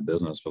opening my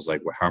business was like,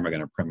 well, how am I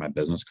going to print my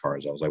business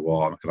cards? I was like,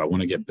 well, if I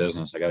want to get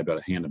business, I got to be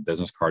able to hand a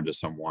business card to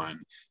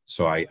someone.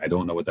 So I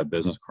don't know what that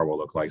business card will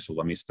look like. So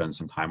let me spend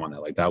some time on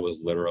that. Like that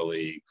was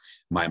literally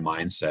my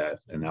mindset.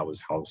 And that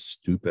was how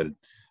stupid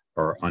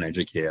or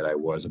uneducated I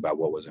was about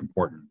what was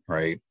important.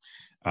 Right.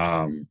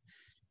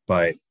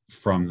 But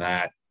from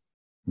that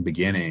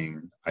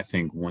beginning, I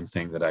think one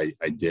thing that I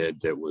did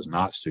that was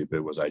not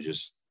stupid was I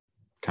just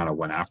kind of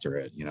went after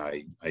it.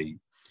 I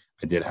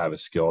did have a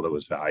skill that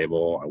was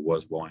valuable. I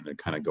was willing to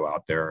kind of go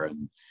out there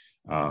and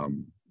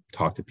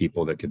talk to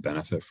people that could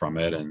benefit from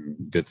it, and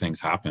good things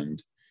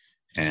happened.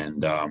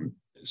 And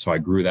so I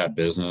grew that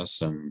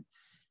business, and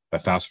I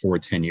fast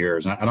forward 10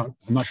 years. I'm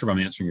not sure if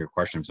I'm answering your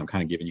question, because I'm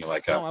kind of giving you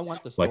like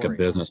a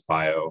business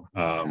bio.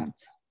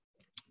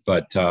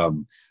 But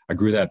I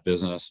grew that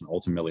business and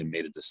ultimately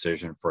made a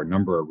decision for a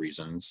number of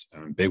reasons.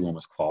 And a big one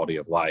was quality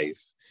of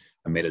life.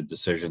 I made a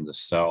decision to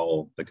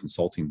sell the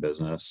consulting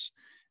business,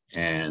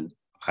 and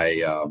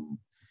I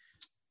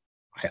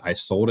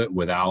sold it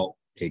without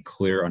a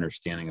clear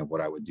understanding of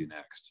what I would do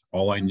next.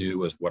 All I knew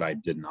was what I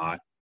did not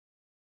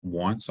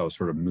want. So I was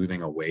sort of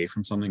moving away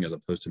from something as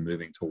opposed to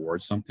moving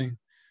towards something,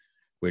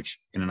 which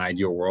in an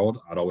ideal world,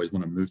 I'd always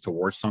want to move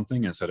towards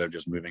something instead of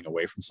just moving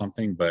away from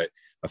something. But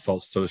I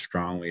felt so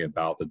strongly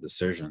about the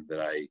decision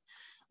that I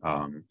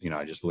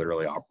just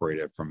literally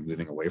operated from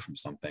moving away from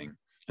something.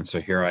 And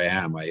so here I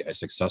am. I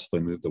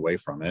successfully moved away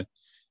from it.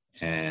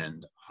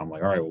 And I'm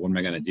like, all right, well, what am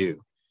I going to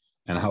do?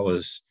 And I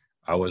was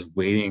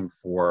waiting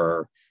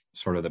for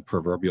sort of the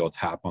proverbial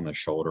tap on the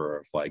shoulder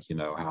of like,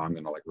 how I'm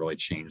going to like really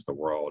change the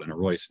world in a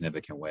really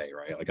significant way,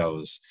 right? Like I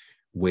was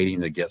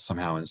waiting to get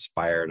somehow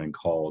inspired and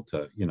called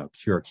to,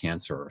 cure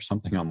cancer or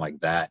something on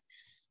like that,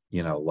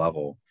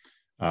 level.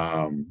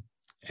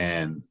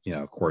 And,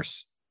 of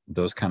course,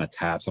 those kind of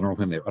taps, I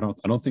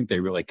don't think they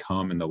really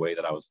come in the way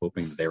that I was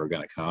hoping that they were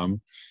going to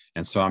come.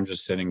 And so I'm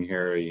just sitting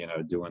here,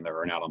 doing the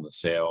earnout on the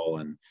sale.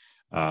 And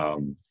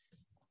I'm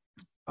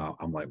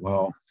like,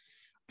 well,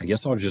 I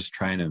guess I'll just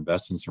try and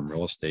invest in some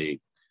real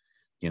estate,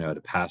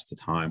 to pass the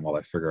time while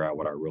I figure out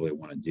what I really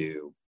want to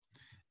do.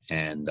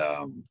 And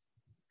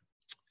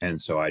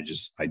so I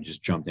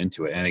just jumped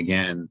into it. And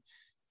again,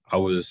 I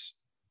was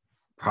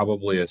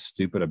probably as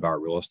stupid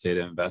about real estate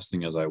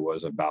investing as I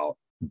was about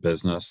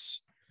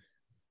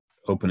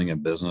opening a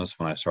business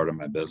when I started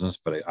my business,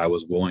 but I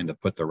was willing to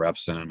put the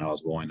reps in and I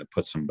was willing to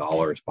put some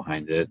dollars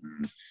behind it.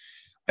 And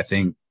I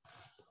think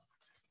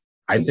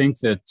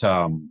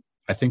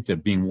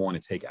that being willing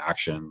to take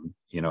action,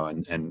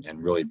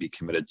 and really be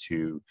committed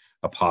to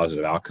a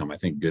positive outcome, I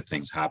think good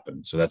things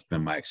happen. So that's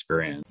been my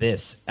experience.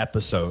 This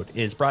episode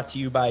is brought to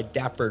you by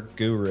Dapper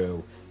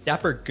Guru.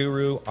 Dapper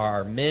Guru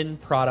are men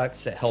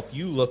products that help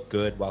you look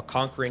good while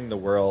conquering the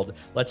world.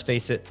 Let's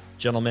face it,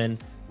 gentlemen,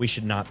 we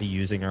should not be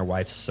using our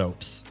wife's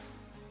soaps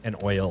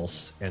and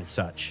oils and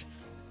such.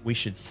 We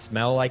should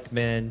smell like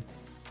men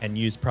and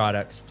use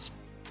products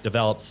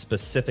developed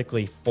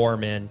specifically for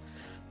men.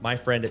 My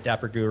friend at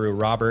Dapper Guru,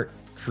 Robert,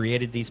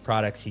 created these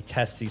products. He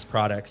tests these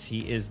products.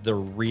 He is the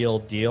real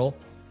deal.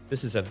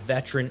 This is a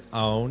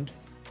veteran-owned,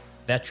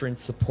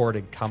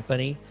 veteran-supported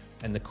company.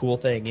 And the cool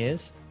thing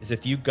is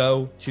if you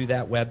go to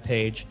that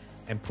webpage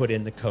and put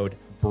in the code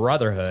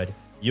Brotherhood,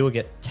 you will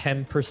get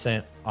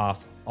 10%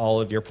 off all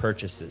of your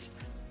purchases.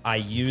 I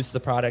use the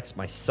products.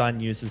 My son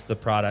uses the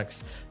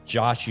products.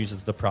 Josh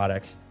uses the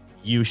products.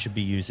 You should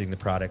be using the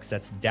products.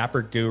 That's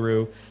Dapper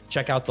Guru.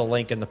 Check out the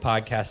link in the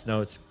podcast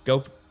notes.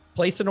 Go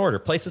place an order,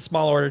 place a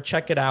small order,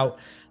 check it out,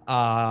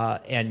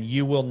 and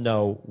you will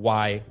know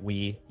why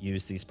we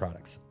use these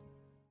products.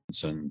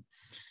 And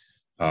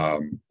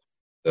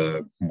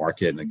the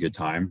market in a good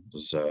time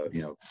was,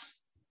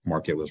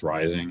 market was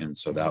rising. And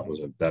so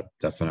that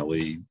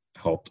definitely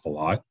helped a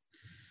lot.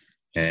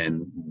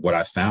 And what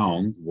I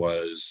found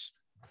was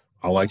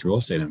I liked real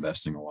estate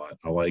investing a lot.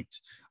 I liked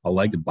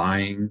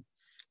buying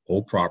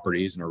old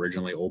properties, and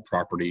originally old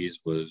properties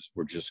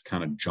were just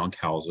kind of junk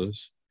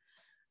houses.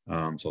 So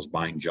I was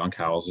buying junk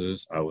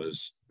houses, I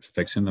was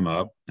fixing them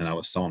up, and I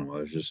was selling them.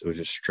 It was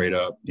just straight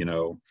up,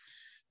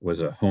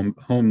 was a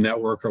home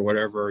network or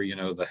whatever,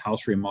 the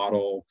house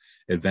remodel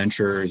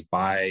adventures,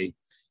 buy,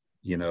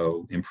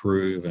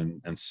 improve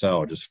and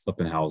sell, just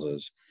flipping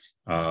houses.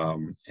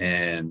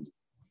 And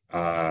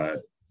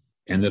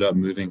ended up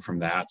moving from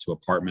that to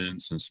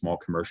apartments and small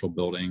commercial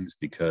buildings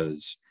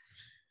because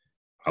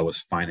I was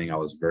finding I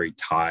was very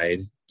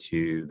tied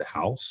to the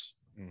house.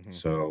 Mm-hmm.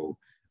 So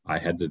I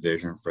had the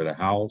vision for the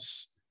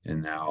house,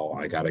 and now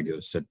I got to go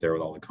sit there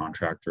with all the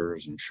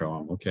contractors and show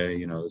them,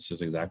 okay, this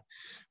is exact.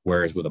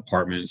 Whereas with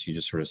apartments, you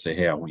just sort of say,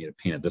 hey, I want you to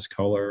paint it this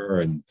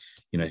color, and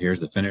here's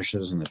the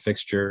finishes and the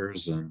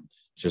fixtures, and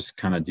just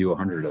kind of do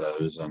 100 of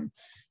those, and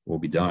we'll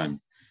be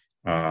done.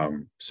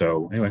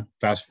 So anyway,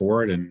 fast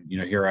forward, and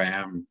here I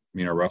am,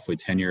 roughly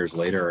 10 years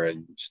later,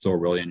 and still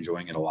really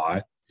enjoying it a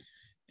lot.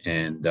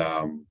 And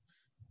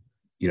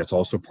it's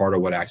also part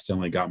of what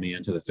accidentally got me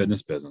into the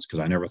fitness business, because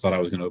I never thought I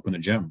was going to open a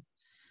gym.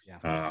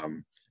 Yeah.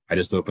 I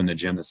just opened the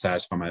gym to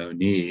satisfy my own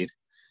need,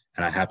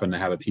 and I happened to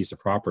have a piece of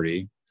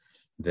property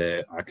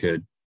that I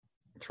could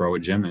throw a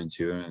gym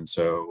into, and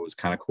so it was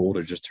kind of cool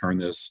to just turn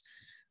this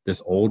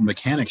old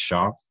mechanic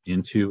shop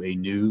into a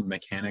new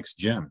mechanics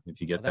gym.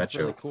 If you get that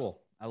joke. Really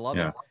cool. I love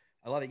it.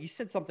 I love it. You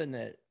said something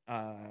that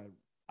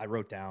I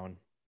wrote down.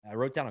 I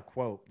wrote down a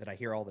quote that I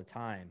hear all the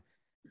time,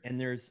 and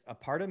there's a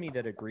part of me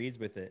that agrees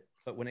with it.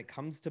 But when it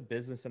comes to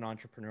business and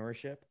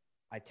entrepreneurship,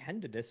 I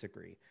tend to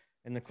disagree.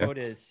 And the quote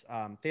is,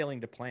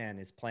 failing to plan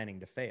is planning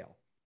to fail.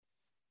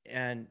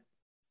 And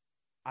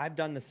I've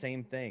done the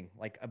same thing.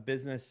 Like a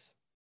business,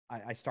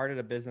 I started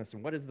a business,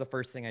 and what is the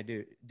first thing I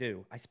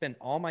do? I spend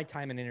all my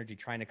time and energy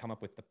trying to come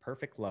up with the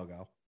perfect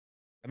logo.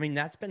 I mean,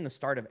 that's been the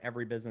start of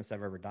every business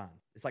I've ever done.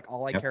 It's like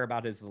all I care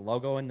about is the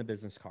logo and the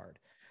business card,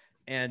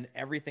 and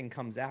everything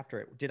comes after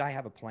it. Did I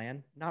have a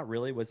plan? Not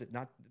really. Was it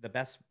not the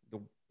best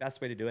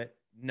way to do it?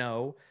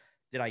 No.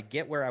 Did I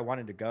get where I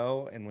wanted to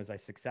go, and was I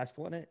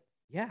successful in it?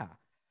 Yeah.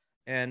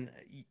 And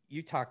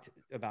you talked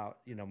about,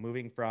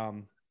 moving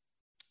from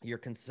your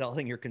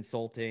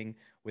consulting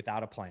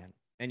without a plan.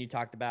 And you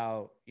talked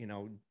about,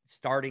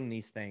 starting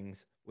these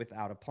things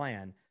without a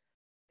plan.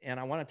 And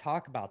I want to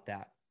talk about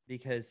that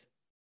because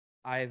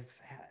I've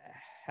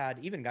had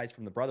even guys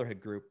from the Brotherhood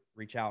group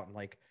reach out and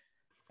like,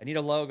 I need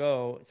a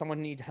logo.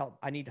 Someone need help.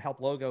 I need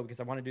help logo because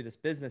I want to do this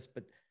business,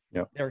 but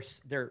Yep.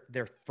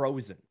 they're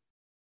frozen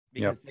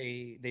because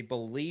Yep. they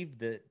believe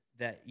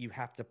that you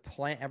have to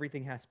plan.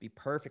 Everything has to be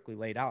perfectly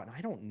laid out. And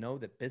I don't know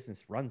that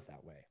business runs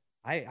that way.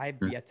 I've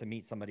yet to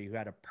meet somebody who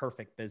had a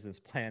perfect business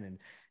plan and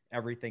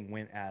everything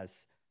went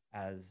as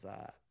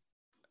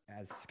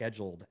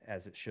scheduled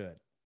as it should.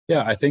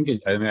 Yeah, I think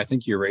I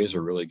think you raise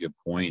a really good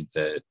point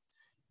that,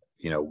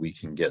 we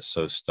can get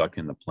so stuck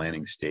in the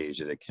planning stage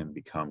that it can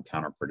become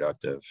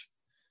counterproductive.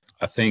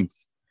 I think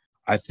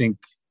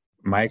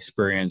my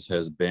experience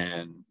has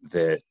been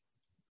that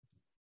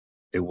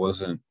it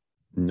wasn't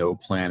no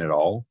plan at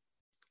all.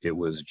 It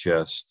was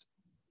just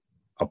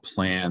a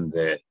plan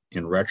that,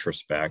 in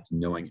retrospect,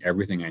 knowing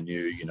everything I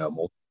knew,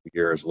 multiple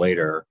years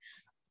later,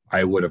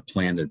 I would have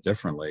planned it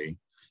differently.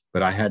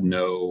 But I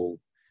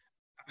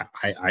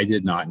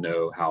did not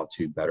know how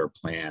to better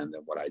plan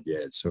than what I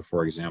did. So,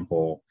 for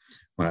example,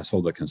 when I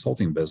sold the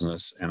consulting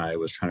business and I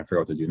was trying to figure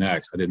out what to do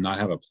next, I did not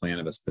have a plan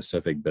of a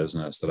specific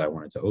business that I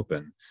wanted to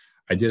open.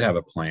 I did have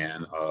a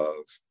plan of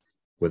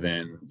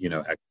within,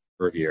 X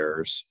number of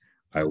years,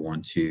 I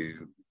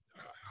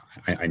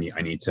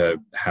need to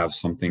have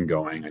something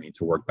going. I need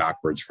to work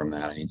backwards from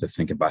that. I need to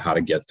think about how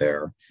to get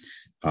there.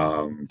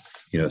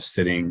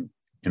 Sitting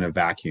in a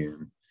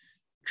vacuum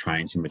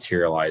trying to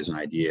materialize an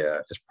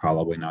idea is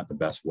probably not the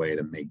best way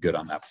to make good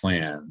on that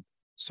plan.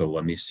 So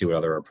let me see what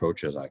other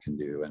approaches I can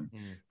do. And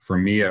for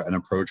me, an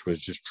approach was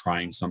just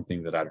trying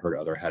something that I'd heard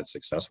other had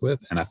success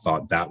with. And I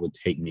thought that would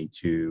take me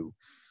to,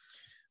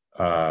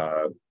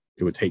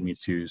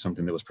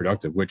 something that was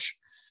productive, which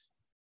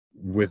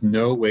with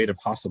no way to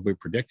possibly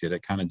predict it,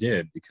 it kind of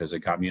did, because it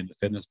got me in the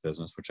fitness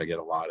business, which I get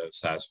a lot of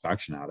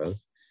satisfaction out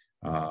of.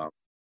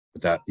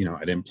 But that,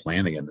 I didn't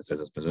plan to get in the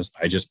fitness business.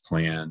 I just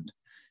planned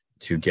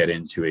to get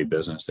into a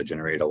business that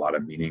generated a lot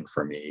of meaning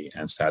for me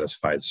and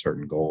satisfied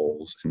certain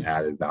goals and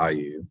added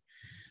value.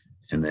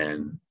 And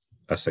then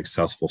a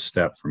successful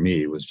step for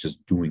me was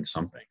just doing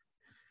something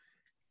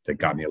that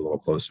got me a little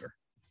closer.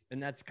 And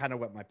that's kind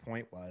of what my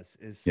point was,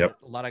 is Yep.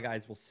 A lot of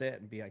guys will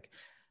sit and be like,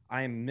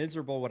 I am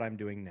miserable what I'm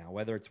doing now,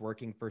 whether it's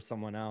working for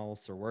someone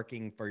else or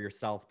working for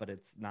yourself, but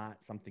it's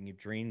not something you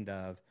dreamed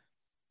of,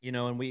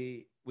 and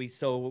we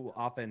so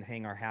often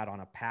hang our hat on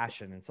a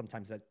passion. And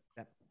sometimes that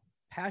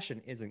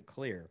passion isn't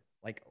clear.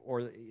 Like, or,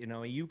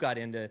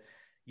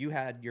 you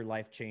had your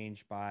life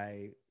changed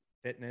by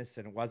fitness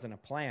and it wasn't a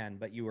plan,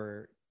 but you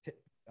were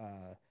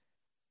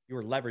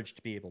leveraged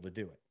to be able to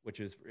do it, which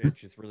is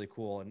really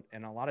cool.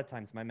 And a lot of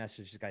times my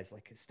message is, guys,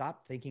 like,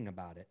 stop thinking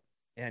about it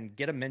and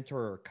get a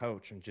mentor or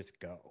coach and just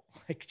go.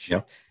 Like,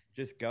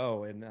 just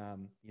go. And,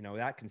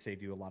 that can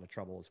save you a lot of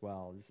trouble as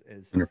well,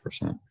 is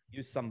 100%.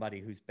 Use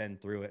somebody who's been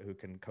through it, who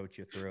can coach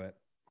you through it,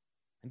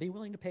 and be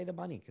willing to pay the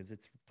money because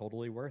it's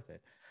totally worth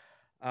it.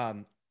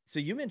 So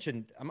you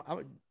mentioned, I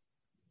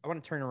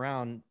want to turn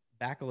around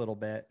back a little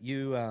bit.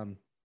 You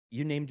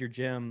named your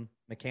gym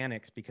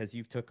Mechanics because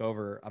you took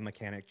over a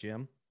mechanic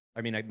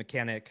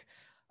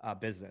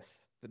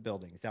business, the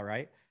building. Is that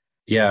right?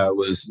 Yeah, it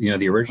was,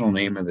 the original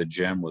name of the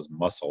gym was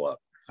Muscle Up.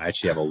 I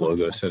actually have a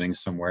logo sitting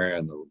somewhere,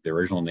 and the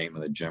original name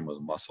of the gym was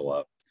Muscle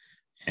Up.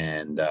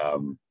 And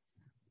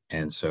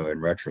so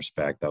in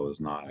retrospect, that was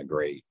not a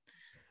great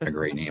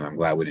name. I'm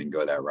glad we didn't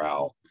go that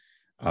route.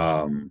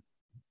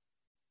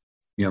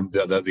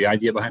 The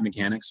idea behind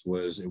Mechanics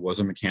was, it was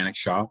a mechanic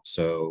shop.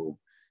 So,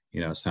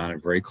 it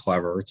sounded very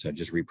clever to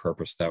just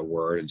repurpose that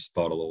word and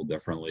spell it a little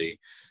differently.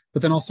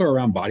 But then also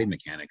around body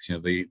mechanics,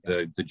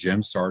 the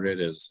gym started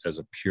as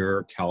a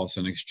pure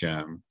calisthenics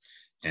gym.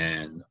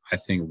 And I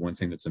think one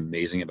thing that's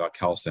amazing about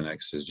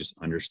calisthenics is just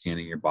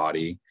understanding your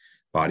body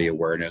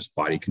awareness,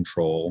 body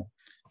control.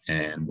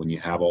 And when you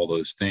have all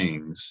those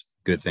things,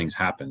 good things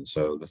happen.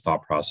 So the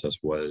thought process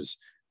was,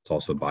 it's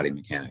also body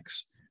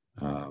mechanics.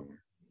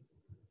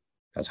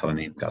 That's how the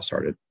name got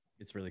started.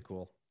 It's really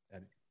cool.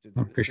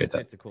 I appreciate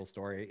that. It's a cool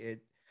story.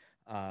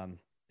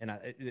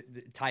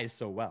 It ties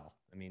so well.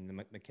 I mean, the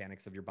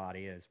mechanics of your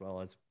body, as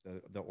well as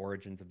the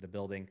origins of the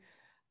building.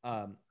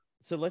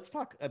 So let's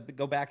talk,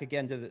 go back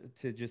again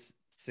to just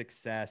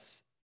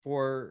success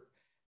for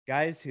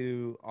guys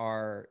who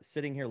are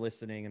sitting here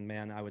listening, and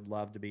man, I would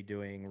love to be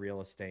doing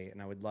real estate,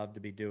 and I would love to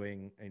be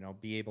doing,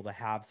 be able to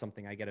have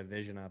something I get a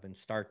vision of and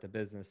start the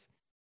business,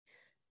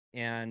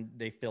 and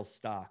they feel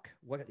stuck.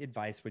 What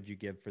advice would you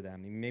give for them?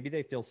 I mean, maybe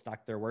they feel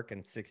stuck. They're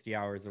working 60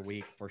 hours a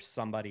week for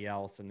somebody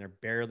else and they're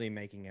barely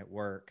making it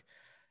work.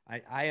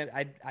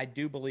 I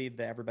do believe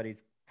that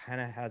everybody's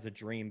kind of has a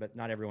dream, but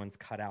not everyone's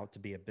cut out to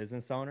be a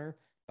business owner.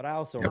 But I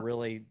also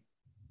really,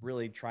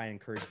 really try and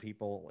encourage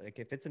people, like,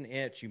 if it's an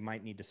itch, you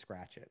might need to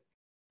scratch it.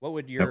 What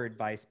would your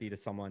advice be to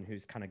someone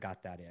who's kind of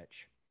got that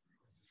itch?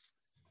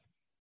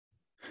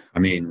 I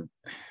mean,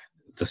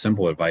 the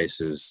simple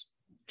advice is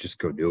just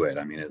go do it.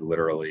 I mean, it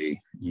literally,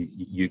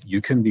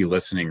 you can be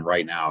listening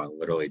right now and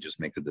literally just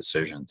make the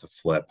decision to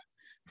flip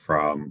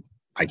from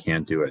I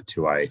can't do it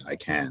to I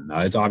can. Now,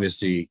 it's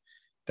obviously,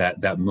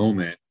 that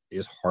moment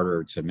is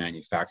harder to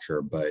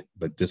manufacture, but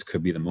this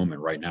could be the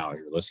moment right now as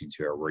you're listening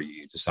to it where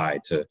you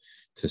decide to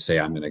say,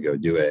 I'm going to go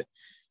do it.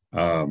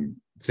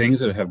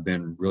 Things that have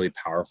been really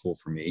powerful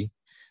for me.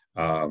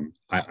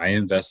 I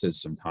invested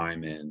some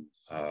time in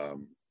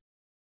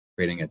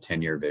creating a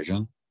 10-year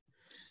vision.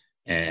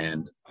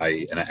 And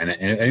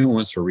anyone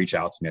wants to reach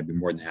out to me, I'd be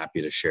more than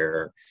happy to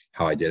share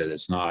how I did it.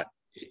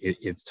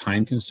 It's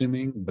time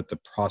consuming, but the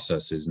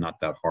process is not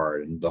that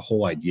hard. And the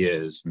whole idea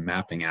is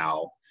mapping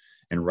out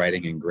and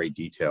writing in great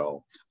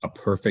detail a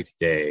perfect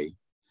day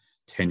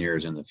 10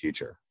 years in the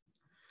future.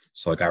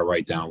 So like I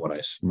write down what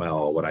I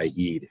smell, what I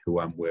eat,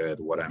 who I'm with,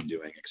 what I'm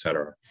doing,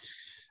 etc.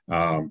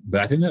 But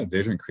I think that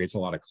vision creates a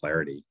lot of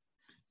clarity.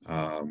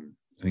 I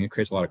think it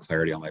creates a lot of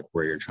clarity on like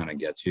where you're trying to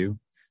get to.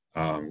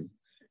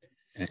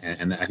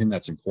 And I think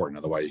that's important.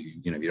 Otherwise, if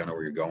you don't know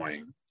where you're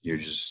going, you're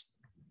just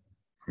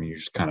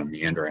kind of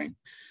meandering.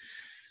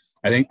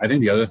 I think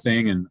the other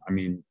thing, and I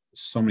mean,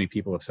 so many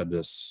people have said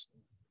this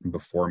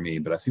before me,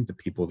 but I think the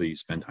people that you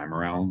spend time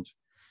around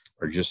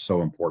are just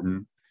so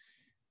important.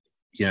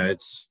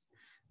 It's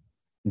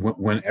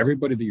when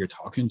everybody that you're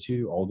talking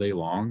to all day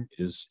long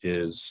is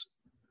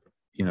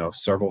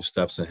several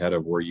steps ahead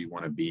of where you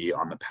want to be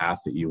on the path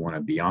that you want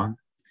to be on.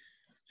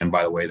 And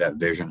by the way, that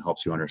vision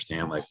helps you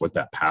understand like what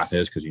that path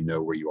is, because you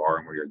know where you are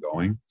and where you're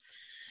going.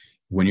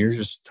 When you're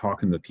just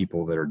talking to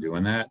people that are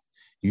doing that,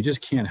 you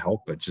just can't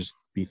help but just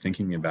be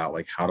thinking about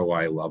like, how do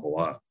I level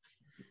up?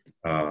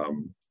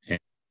 And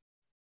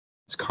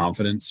it's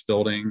confidence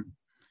building.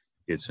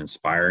 It's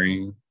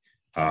inspiring.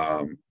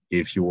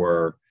 If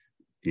you're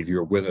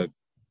with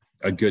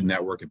a good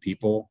network of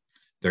people,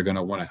 they're going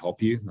to want to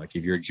help you. Like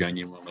if you're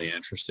genuinely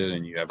interested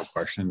and you have a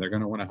question, they're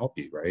going to want to help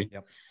you. Right.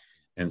 Yep.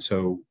 And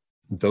so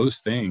those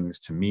things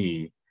to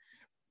me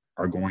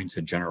are going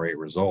to generate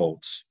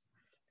results.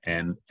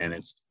 And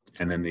then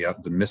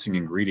the missing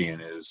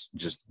ingredient is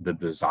just the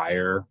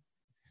desire,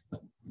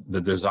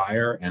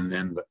 and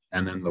then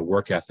the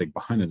work ethic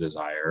behind the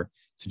desire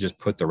to just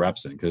put the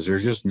reps in. Cause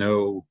there's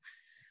no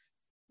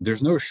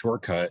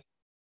shortcut.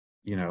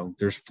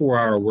 There's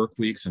 4-hour work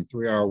weeks and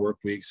 3-hour work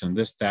weeks and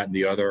this, that, and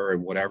the other,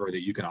 and whatever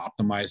that you can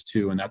optimize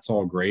to. And that's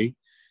all great.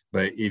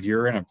 But if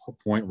you're in a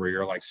point where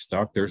you're like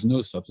stuck, there's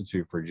no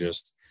substitute for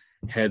just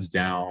heads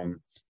down,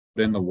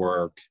 put in the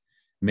work,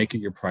 make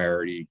it your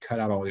priority, cut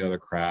out all the other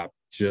crap,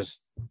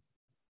 just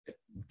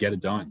get it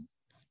done.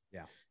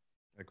 Yeah.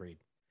 Agreed.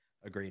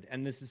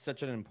 And this is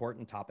such an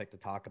important topic to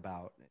talk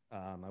about.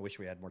 I wish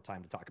we had more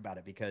time to talk about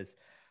it, because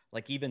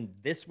like even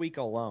this week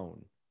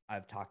alone,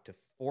 I've talked to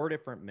 4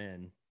 different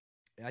men.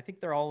 I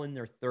think they're all in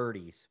their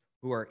 30s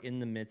who are in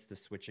the midst of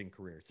switching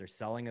careers. They're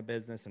selling a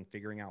business and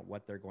figuring out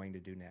what they're going to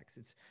do next.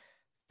 It's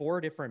 4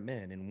 different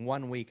men in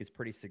 1 week is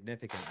pretty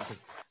significant,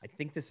 because I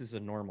think this is a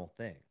normal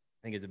thing. I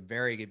think it's a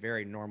very,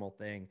 very normal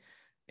thing.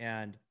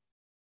 And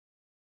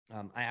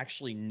I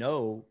actually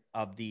know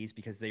of these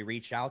because they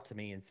reached out to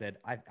me and said,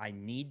 I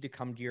need to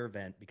come to your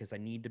event because I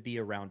need to be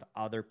around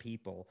other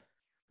people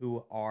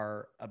who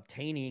are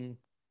obtaining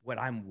what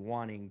I'm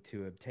wanting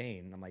to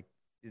obtain. And I'm like,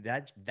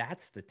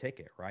 that's the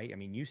ticket, right? I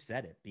mean, you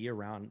said it, be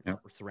around,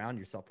 or surround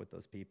yourself with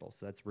those people.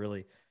 So that's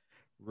really,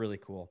 really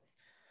cool.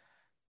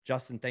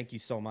 Justin, thank you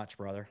so much,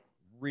 brother.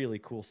 Really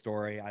cool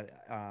story.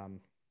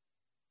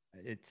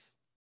 It's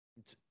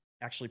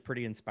actually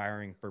pretty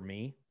inspiring for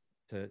me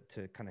to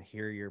kind of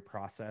hear your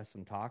process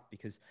and talk,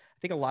 because I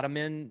think a lot of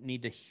men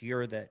need to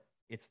hear that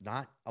it's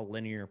not a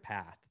linear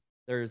path.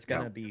 There's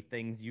going to be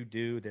things you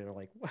do that are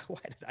like, well,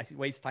 why did I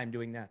waste time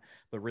doing that?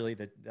 But really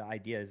the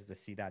idea is to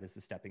see that as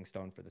a stepping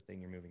stone for the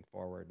thing you're moving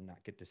forward and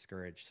not get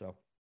discouraged. So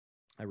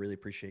I really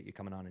appreciate you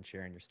coming on and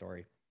sharing your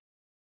story.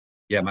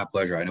 Yeah, my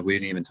pleasure. I know we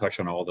didn't even touch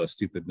on all the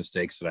stupid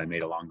mistakes that I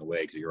made along the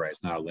way, because you're right,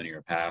 it's not a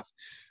linear path.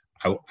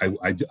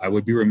 I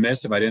would be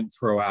remiss if I didn't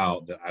throw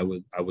out that I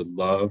would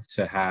love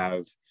to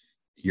have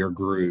your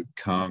group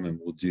come and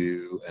we'll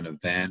do an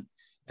event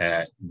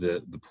at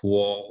the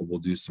pool. We'll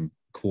do some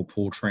cool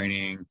pool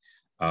training,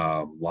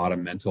 a lot of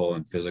mental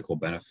and physical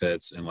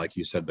benefits, and like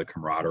you said, the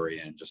camaraderie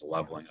and just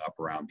leveling up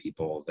around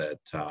people that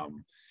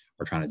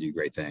are trying to do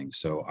great things.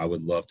 So I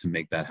would love to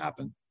make that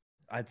happen.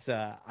 It's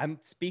I'm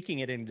speaking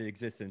it into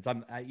existence.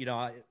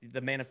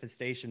 The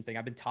manifestation thing,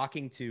 I've been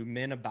talking to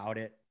men about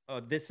it. Oh,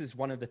 this is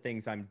one of the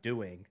things I'm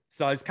doing.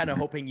 So I was kind of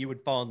hoping you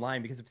would fall in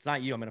line, because if it's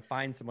not you, I'm going to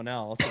find someone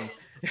else.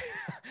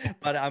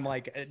 But I'm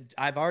like,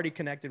 I've already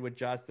connected with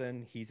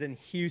Justin. He's in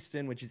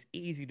Houston, which is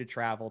easy to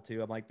travel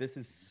to. I'm like, this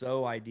is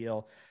so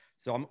ideal.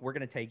 So we're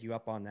going to take you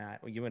up on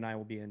that. You and I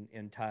will be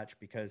in touch,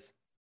 because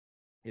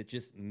it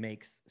just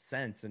makes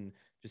sense. And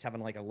just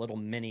having like a little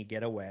mini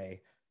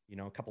getaway,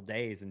 a couple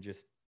days, and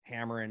just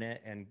hammering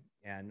it, and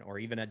or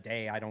even a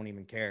day, I don't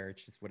even care.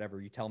 It's just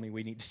whatever you tell me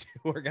we need to do,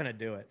 we're going to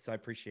do it. So I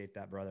appreciate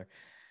that, brother.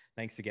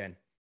 Thanks again.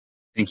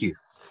 Thank you.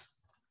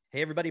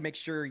 Hey, everybody, make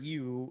sure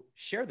you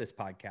share this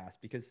podcast,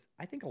 because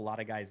I think a lot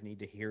of guys need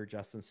to hear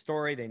Justin's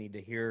story. They need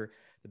to hear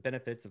the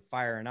benefits of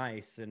fire and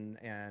ice and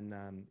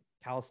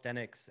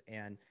calisthenics,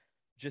 and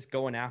just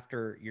going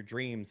after your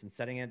dreams and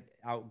setting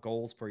out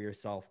goals for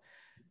yourself.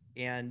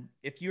 And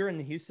if you're in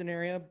the Houston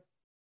area,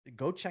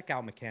 go check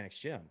out Mechanics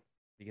Gym,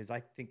 because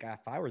I think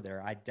if I were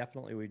there, I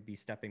definitely would be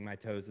stepping my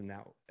toes in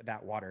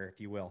that water, if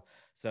you will.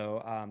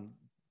 So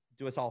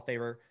do us all a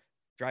favor,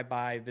 drive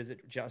by,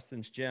 visit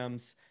Justin's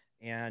gyms,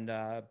 and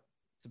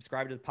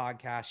subscribe to the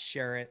podcast,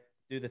 share it,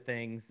 do the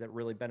things that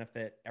really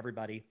benefit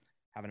everybody.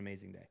 Have an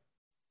amazing day.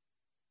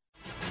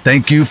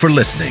 Thank you for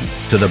listening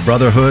to the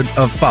Brotherhood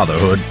of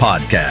Fatherhood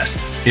podcast.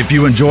 If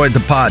you enjoyed the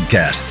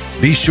podcast,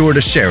 be sure to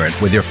share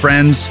it with your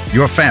friends,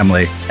 your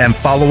family, and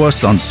follow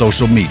us on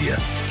social media.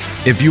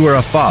 If you are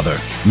a father,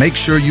 make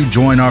sure you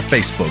join our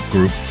Facebook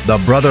group, The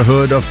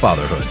Brotherhood of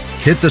Fatherhood.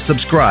 Hit the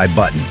subscribe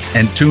button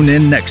and tune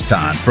in next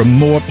time for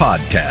more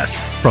podcasts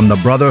from the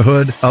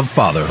Brotherhood of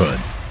Fatherhood.